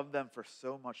 Love them for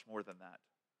so much more than that.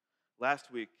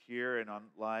 Last week here and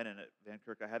online and at Van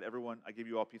Kirk, I gave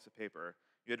you all a piece of paper.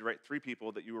 You had to write 3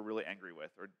 people that you were really angry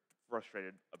with or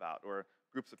frustrated about, or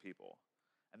groups of people.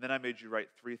 And then I made you write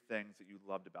 3 things that you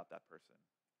loved about that person,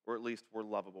 or at least were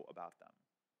lovable about them.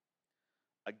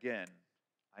 Again,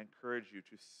 I encourage you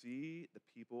to see the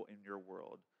people in your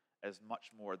world as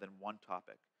much more than one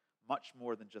topic, much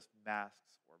more than just masks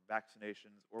or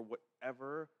vaccinations or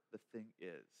whatever the thing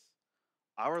is.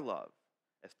 Our love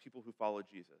as people who follow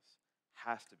Jesus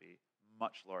has to be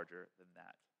much larger than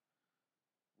that.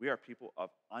 We are people of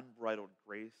unbridled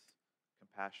grace,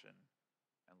 compassion,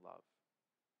 and love.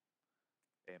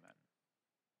 Amen.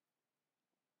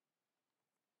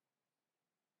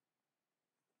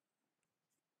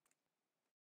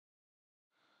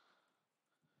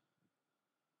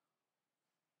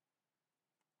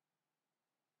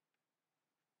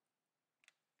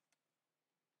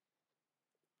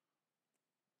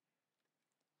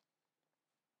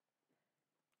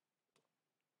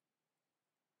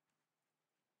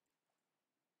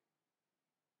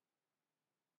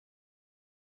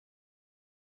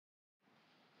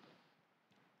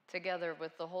 Together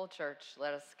with the whole church,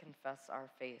 let us confess our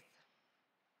faith.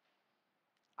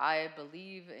 I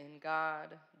believe in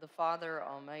God, the Father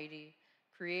Almighty,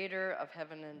 creator of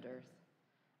heaven and earth.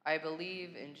 I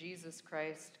believe in Jesus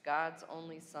Christ, God's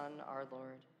only Son, our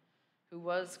Lord, who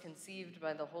was conceived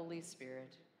by the Holy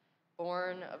Spirit,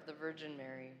 born of the Virgin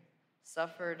Mary,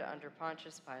 suffered under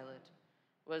Pontius Pilate,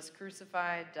 was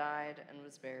crucified, died, and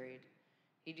was buried.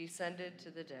 He descended to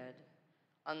the dead.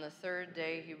 On the third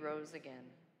day he rose again.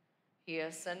 He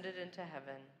ascended into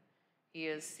heaven. He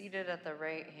is seated at the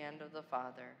right hand of the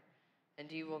Father, and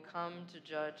he will come to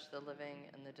judge the living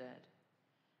and the dead.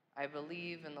 I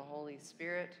believe in the Holy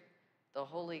Spirit, the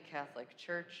Holy Catholic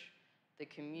Church, the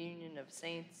communion of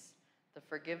saints, the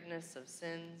forgiveness of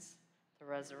sins, the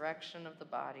resurrection of the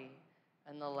body,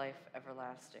 and the life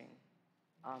everlasting.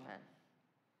 Amen.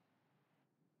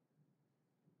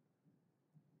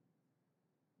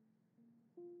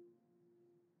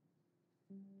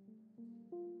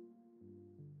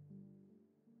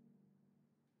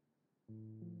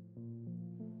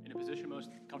 In a position most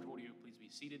comfortable to you, please be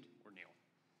seated or kneel.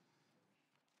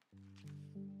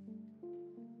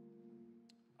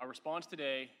 Our response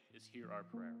today is hear our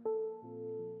prayer.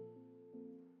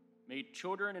 Made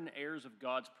children and heirs of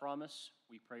God's promise,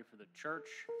 we pray for the church,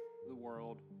 the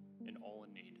world, and all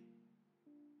in need.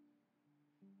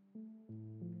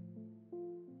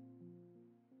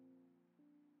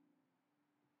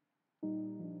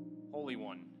 Holy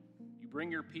One, you bring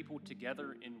your people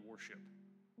together in worship.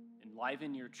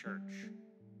 Enliven your church.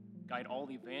 Guide all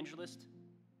the evangelists,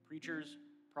 preachers,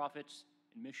 prophets,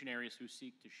 and missionaries who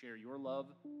seek to share your love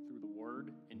through the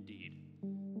word and deed.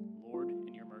 Lord,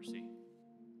 in your mercy.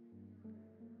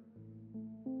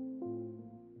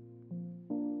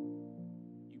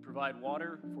 You provide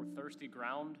water for thirsty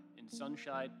ground and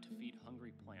sunshine to feed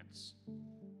hungry plants.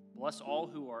 Bless all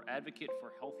who are advocate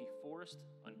for healthy forest,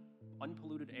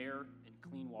 unpolluted air, and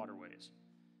clean waterways.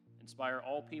 Inspire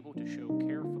all people to show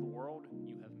care for the world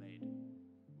you have made.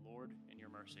 Lord, in your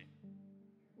mercy.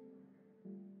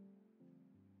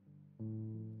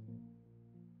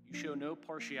 You show no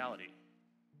partiality.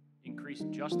 Increase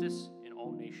justice in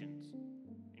all nations.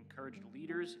 Encourage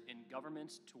leaders and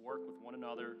governments to work with one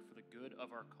another for the good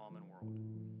of our common world.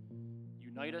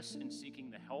 Unite us in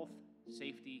seeking the health,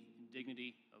 safety, and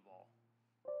dignity of all.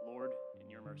 Lord, in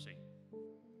your mercy.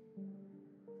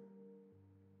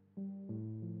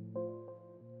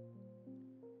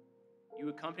 You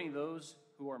accompany those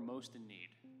who are most in need.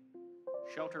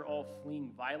 Shelter all fleeing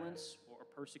violence or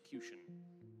persecution.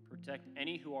 Protect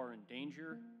any who are in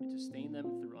danger and sustain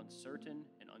them through uncertain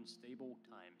and unstable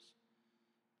times.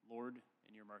 Lord,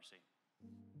 in your mercy.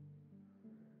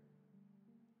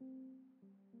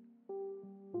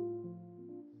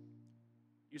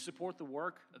 You support the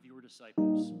work of your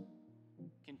disciples.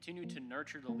 Continue to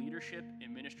nurture the leadership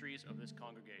and ministries of this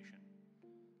congregation.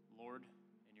 Lord,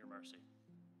 in your mercy.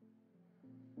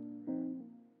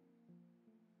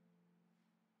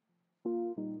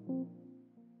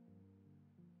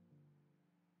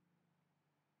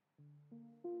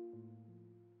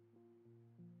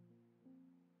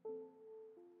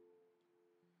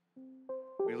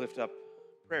 We lift up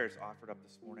prayers offered up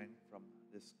this morning from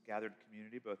this gathered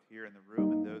community, both here in the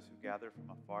room and those who gather from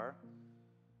afar.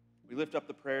 We lift up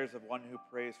the prayers of one who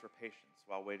prays for patience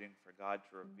while waiting for God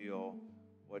to reveal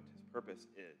what his purpose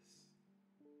is.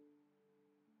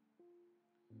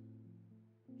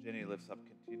 Jenny lifts up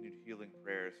continued healing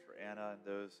prayers for Anna and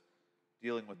those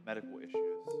dealing with medical issues.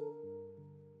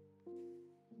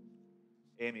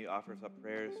 Amy offers up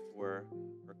prayers for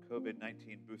her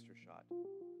COVID-19 booster shot.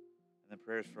 And then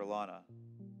prayers for Alana,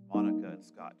 Monica, and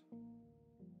Scott.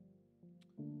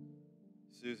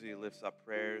 Susie lifts up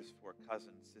prayers for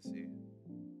cousin Sissy.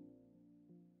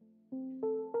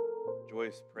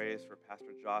 Joyce prays for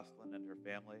Pastor Jocelyn and her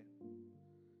family.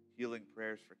 Healing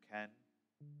prayers for Ken,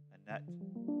 Annette,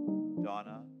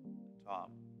 Donna, and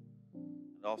Tom.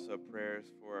 And also prayers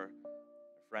for a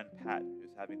friend Pat,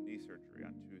 who's having knee surgery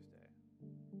on Tuesday.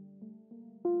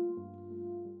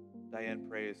 Diane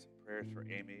prays prayers for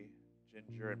Amy,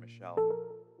 Ginger, and Michelle.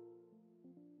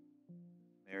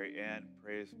 Mary Ann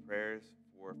prays prayers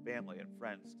for family and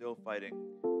friends still fighting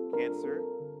cancer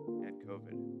and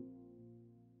COVID.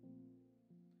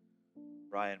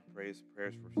 Brian prays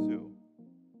prayers for Sue.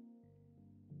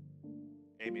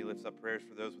 Amy lifts up prayers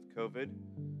for those with COVID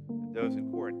and those in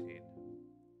quarantine.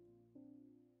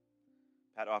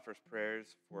 Pat offers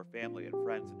prayers for family and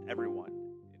friends and everyone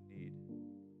in need.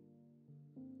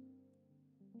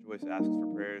 Joyce asks for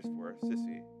prayers for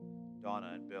Sissy,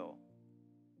 Donna, and Bill.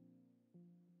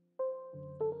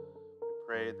 We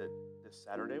pray that this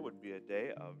Saturday would be a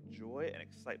day of joy and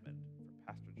excitement for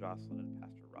Pastor Jocelyn and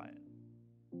Pastor Ryan.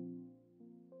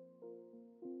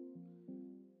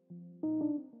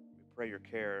 We pray your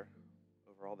care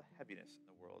over all the heaviness in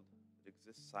the world that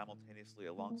exists simultaneously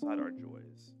alongside our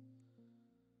joys.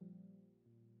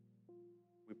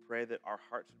 We pray that our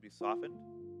hearts would be softened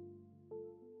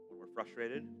when we're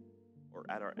frustrated or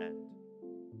at our end.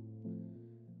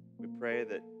 We pray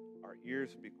that our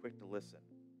ears would be quick to listen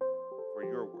for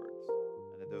your words,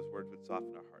 and that those words would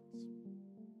soften our hearts.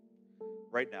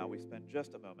 Right now, we spend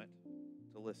just a moment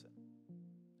to listen.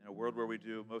 In a world where we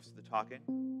do most of the talking,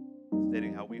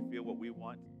 stating how we feel, what we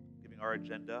want, giving our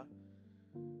agenda,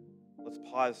 let's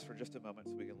pause for just a moment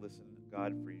so we can listen,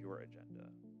 God, for your agenda.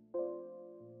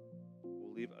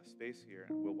 We'll leave a space here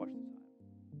and we'll watch the time.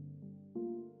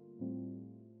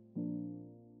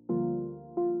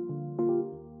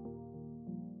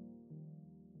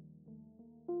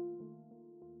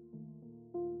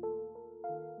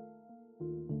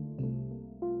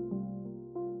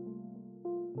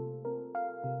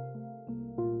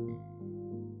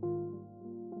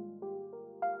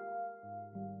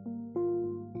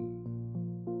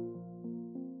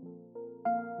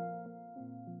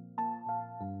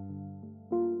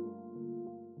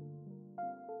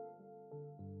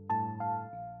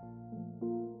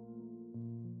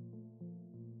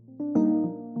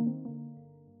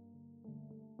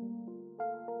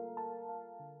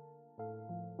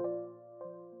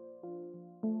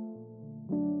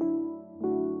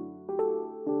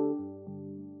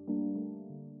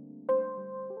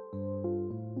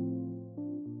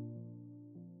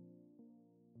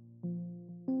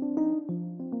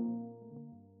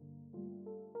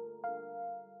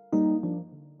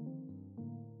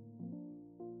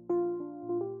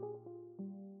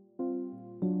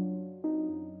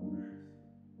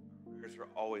 Are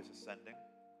always ascending.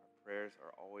 Our prayers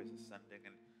are always ascending.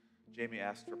 And Jamie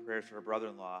asked for prayers for her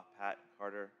brother-in-law, Pat and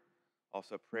Carter.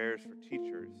 Also prayers for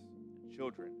teachers and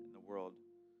children in the world.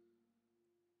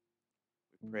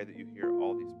 We pray that you hear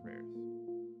all these prayers.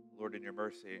 Lord, in your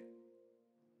mercy,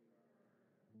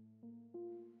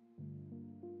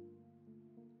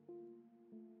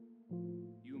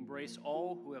 You embrace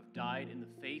all who have died in the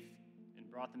faith and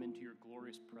brought them into your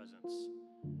glorious presence.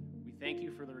 We thank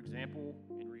you for their example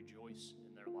and rejoice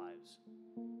in their lives.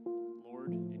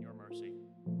 Lord, in your mercy.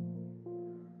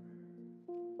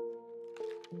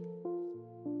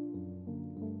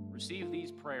 Receive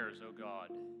these prayers, O God,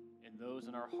 and those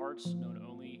in our hearts known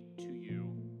only to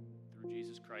you, through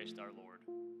Jesus Christ our Lord.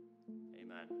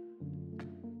 Amen.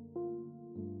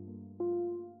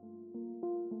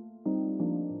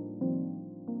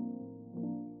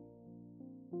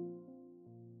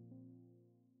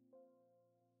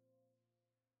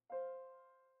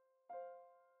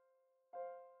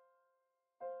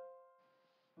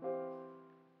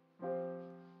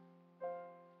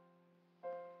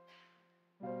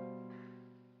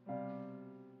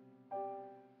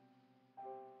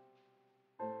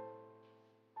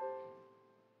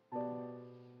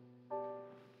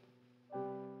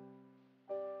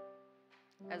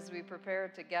 As we prepare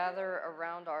to gather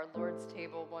around our Lord's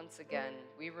table once again,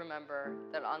 we remember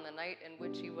that on the night in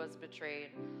which he was betrayed,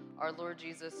 our Lord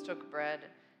Jesus took bread,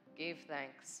 gave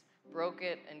thanks, broke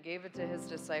it, and gave it to his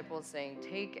disciples, saying,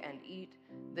 "Take and eat.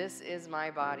 This is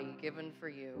my body given for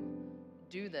you.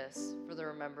 Do this for the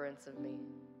remembrance of me."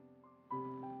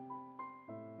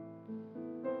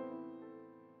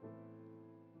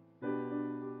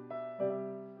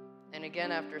 And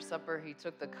again after supper, he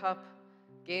took the cup,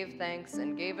 gave thanks,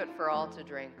 and gave it for all to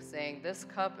drink, saying, "This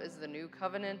cup is the new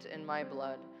covenant in my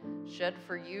blood, shed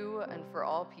for you and for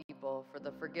all people for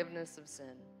the forgiveness of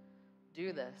sin.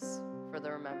 Do this for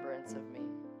the remembrance of me."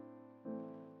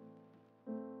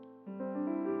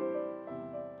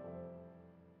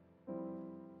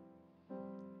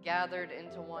 Gathered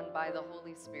into one by the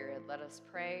Holy Spirit, let us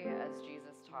pray as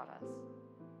Jesus taught us.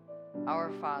 Our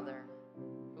Father,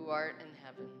 who art in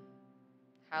heaven,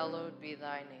 hallowed be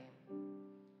thy name.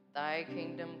 Thy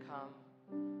kingdom come,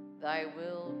 thy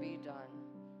will be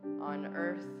done, on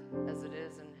earth as it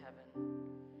is in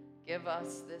heaven. Give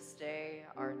us this day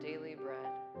our daily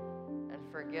bread, and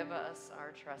forgive us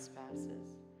our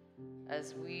trespasses,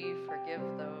 as we forgive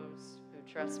those who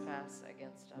trespass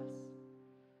against us.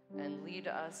 And lead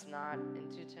us not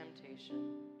into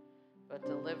temptation, but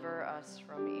deliver us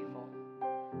from evil.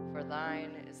 For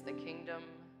thine is the kingdom,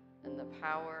 and the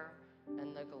power,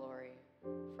 and the glory,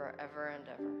 forever and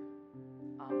ever.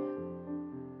 Amen.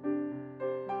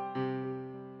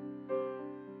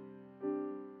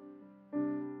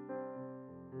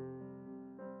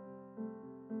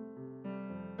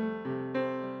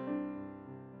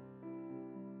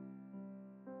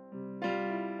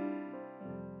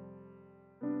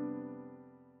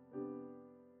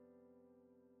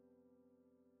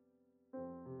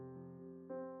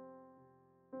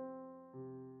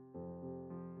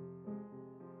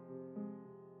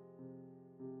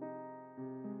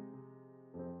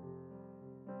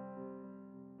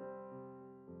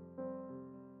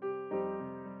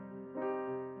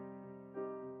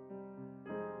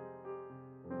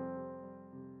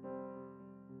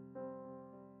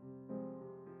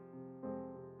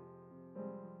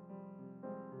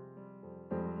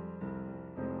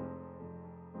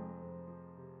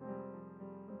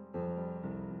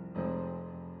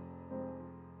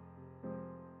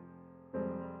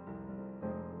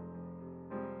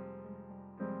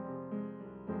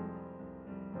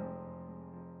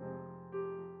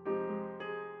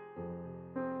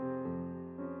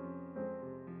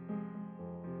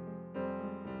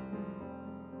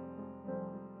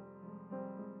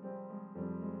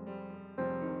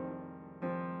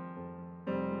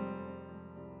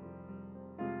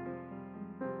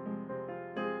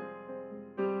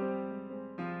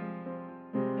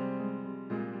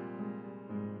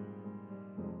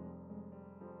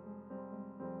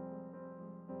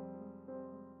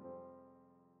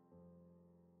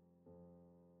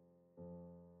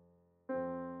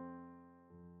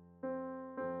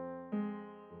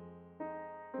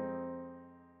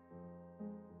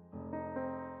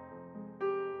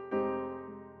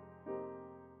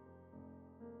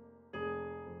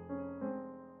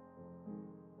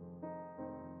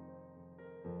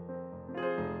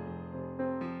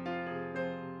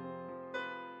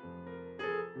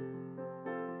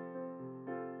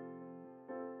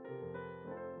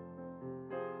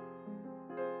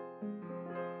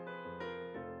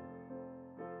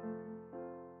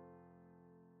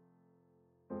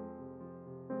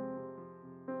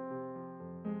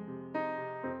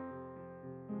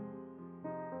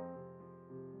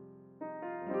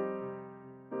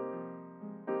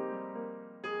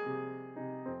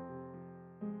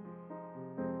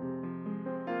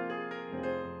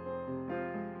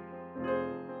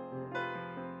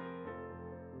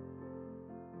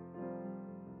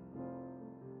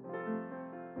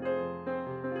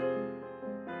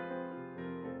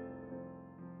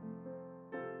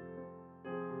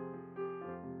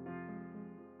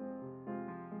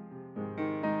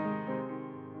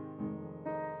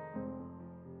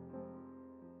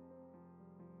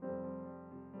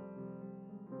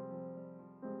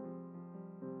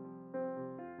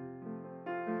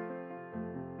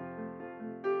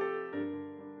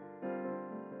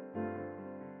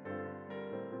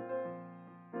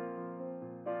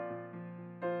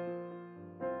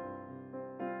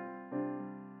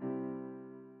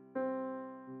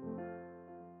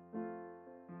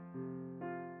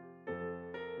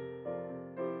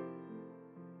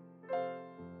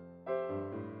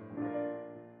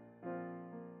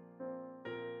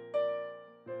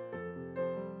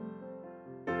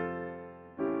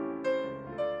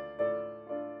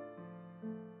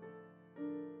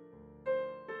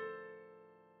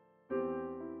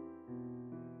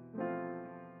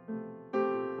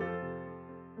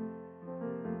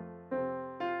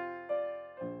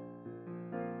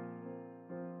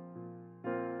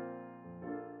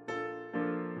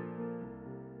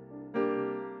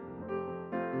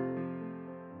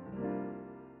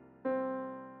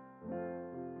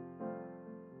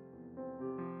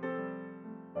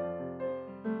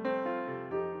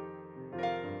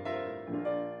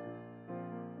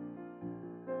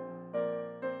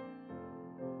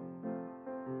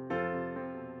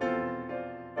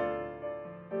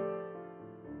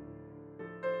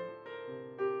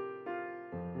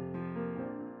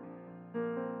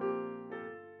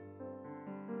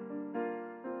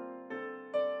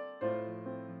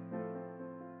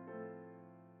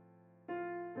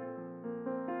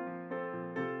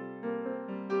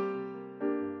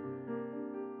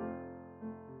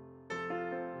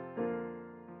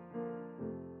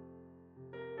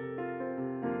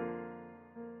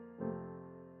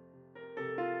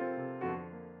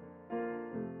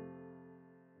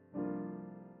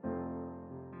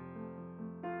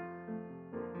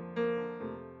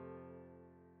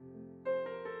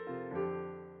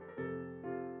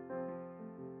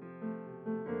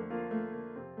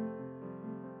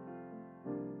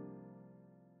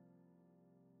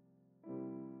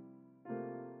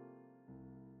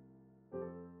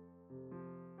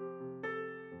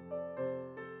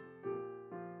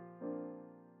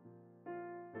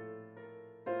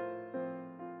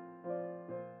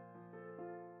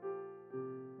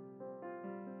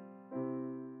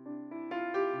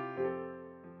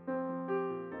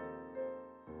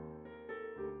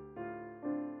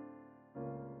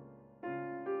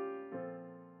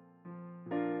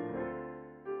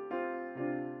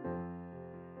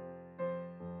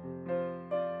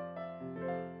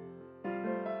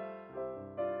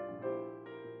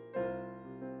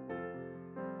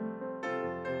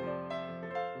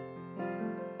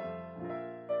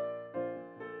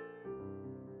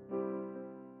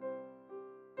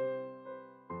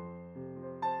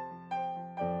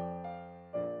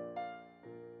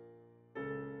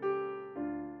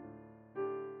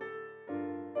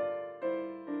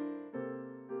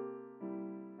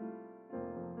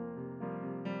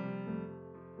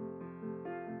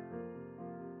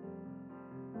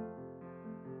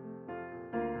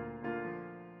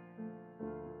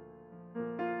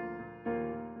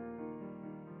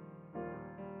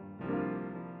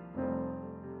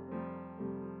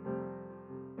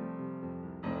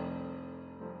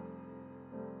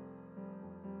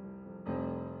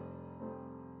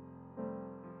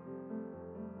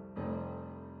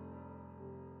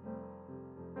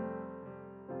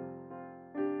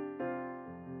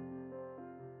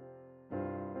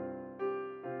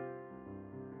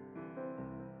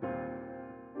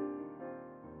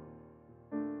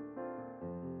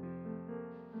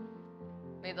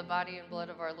 May the body and blood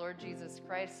of our Lord Jesus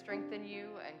Christ strengthen you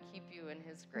and keep you in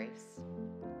his grace.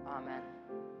 Amen.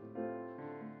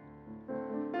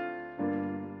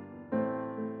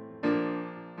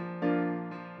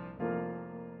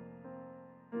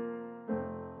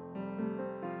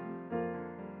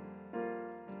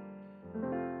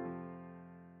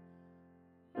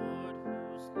 Lord,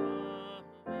 whose love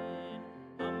in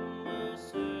humble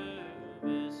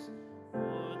service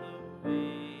bore the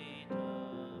weight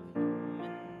of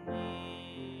human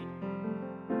need,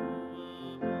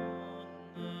 who upon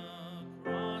the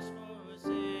cross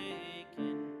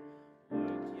forsaken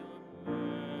worked your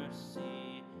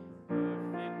mercy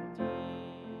perfect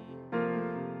deed.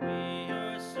 We,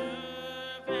 your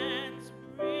servants,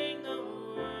 bring the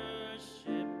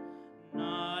worship,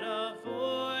 not a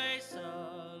voice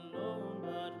alone,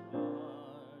 but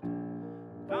heart,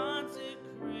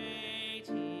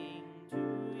 consecrating to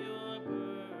your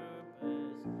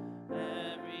purpose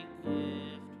every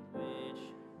gift which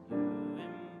you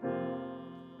impart.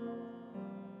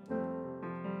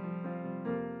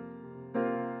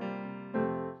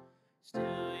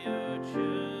 Still your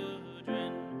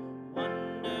children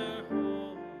wander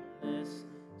homeless,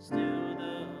 still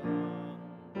the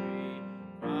hungry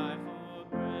cry for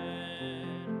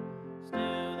bread,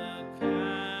 still the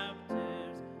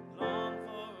captives long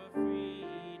for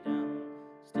freedom,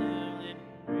 still in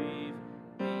grief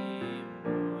we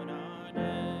mourn our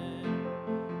dead.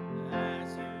 As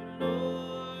you,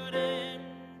 Lord, in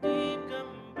deep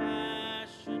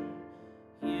compassion,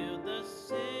 heal the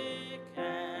sick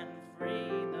and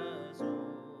free the soul.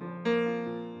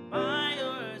 By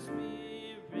your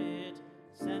Spirit,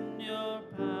 send your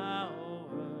power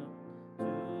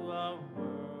to our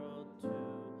world to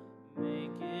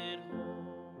make it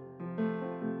whole.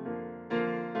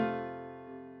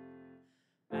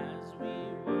 As we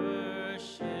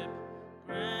worship,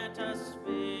 grant us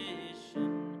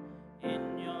vision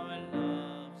in your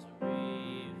love's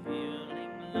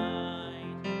revealing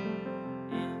light,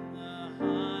 in the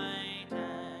height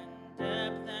and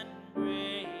depth and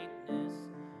greatness,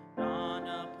 dawn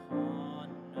upon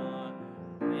our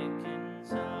quickened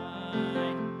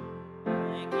sight.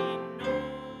 Making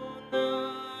known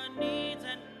the needs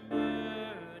and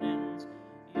burdens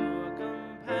your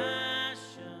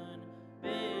compassion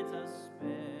bids us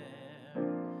bear,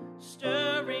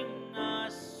 stirring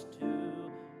us to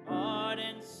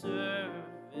ardent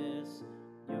service,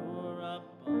 your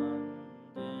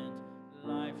abundant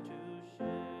life to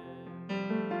share.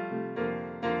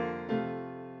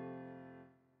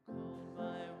 Called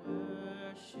by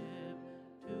worship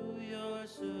to your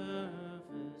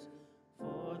service,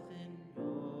 forth in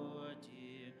your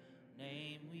dear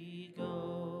name we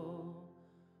go.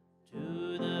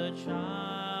 To the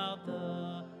child,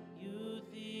 the youth,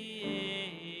 the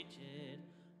aged,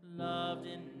 loved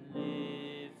in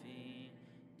living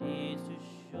deeds to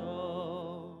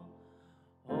show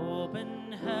hope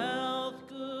and health,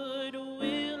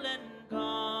 goodwill and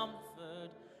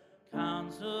comfort,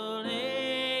 counsel,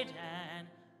 aid, and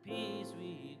peace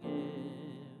we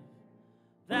give.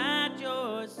 That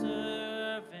your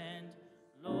servant,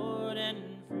 Lord,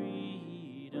 and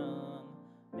freedom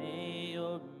may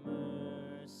your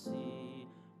mercy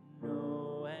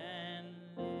know and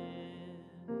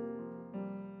live.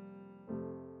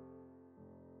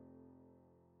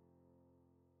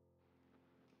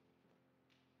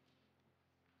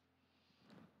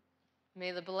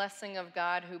 May the blessing of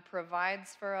God, who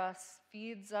provides for us,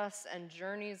 feeds us, and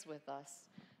journeys with us,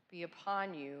 be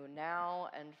upon you now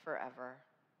and forever.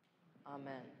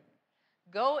 Amen.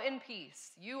 Go in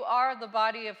peace. You are the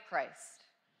body of Christ.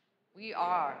 We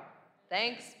are.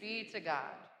 Thanks be to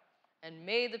God. And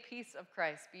may the peace of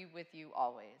Christ be with you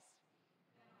always.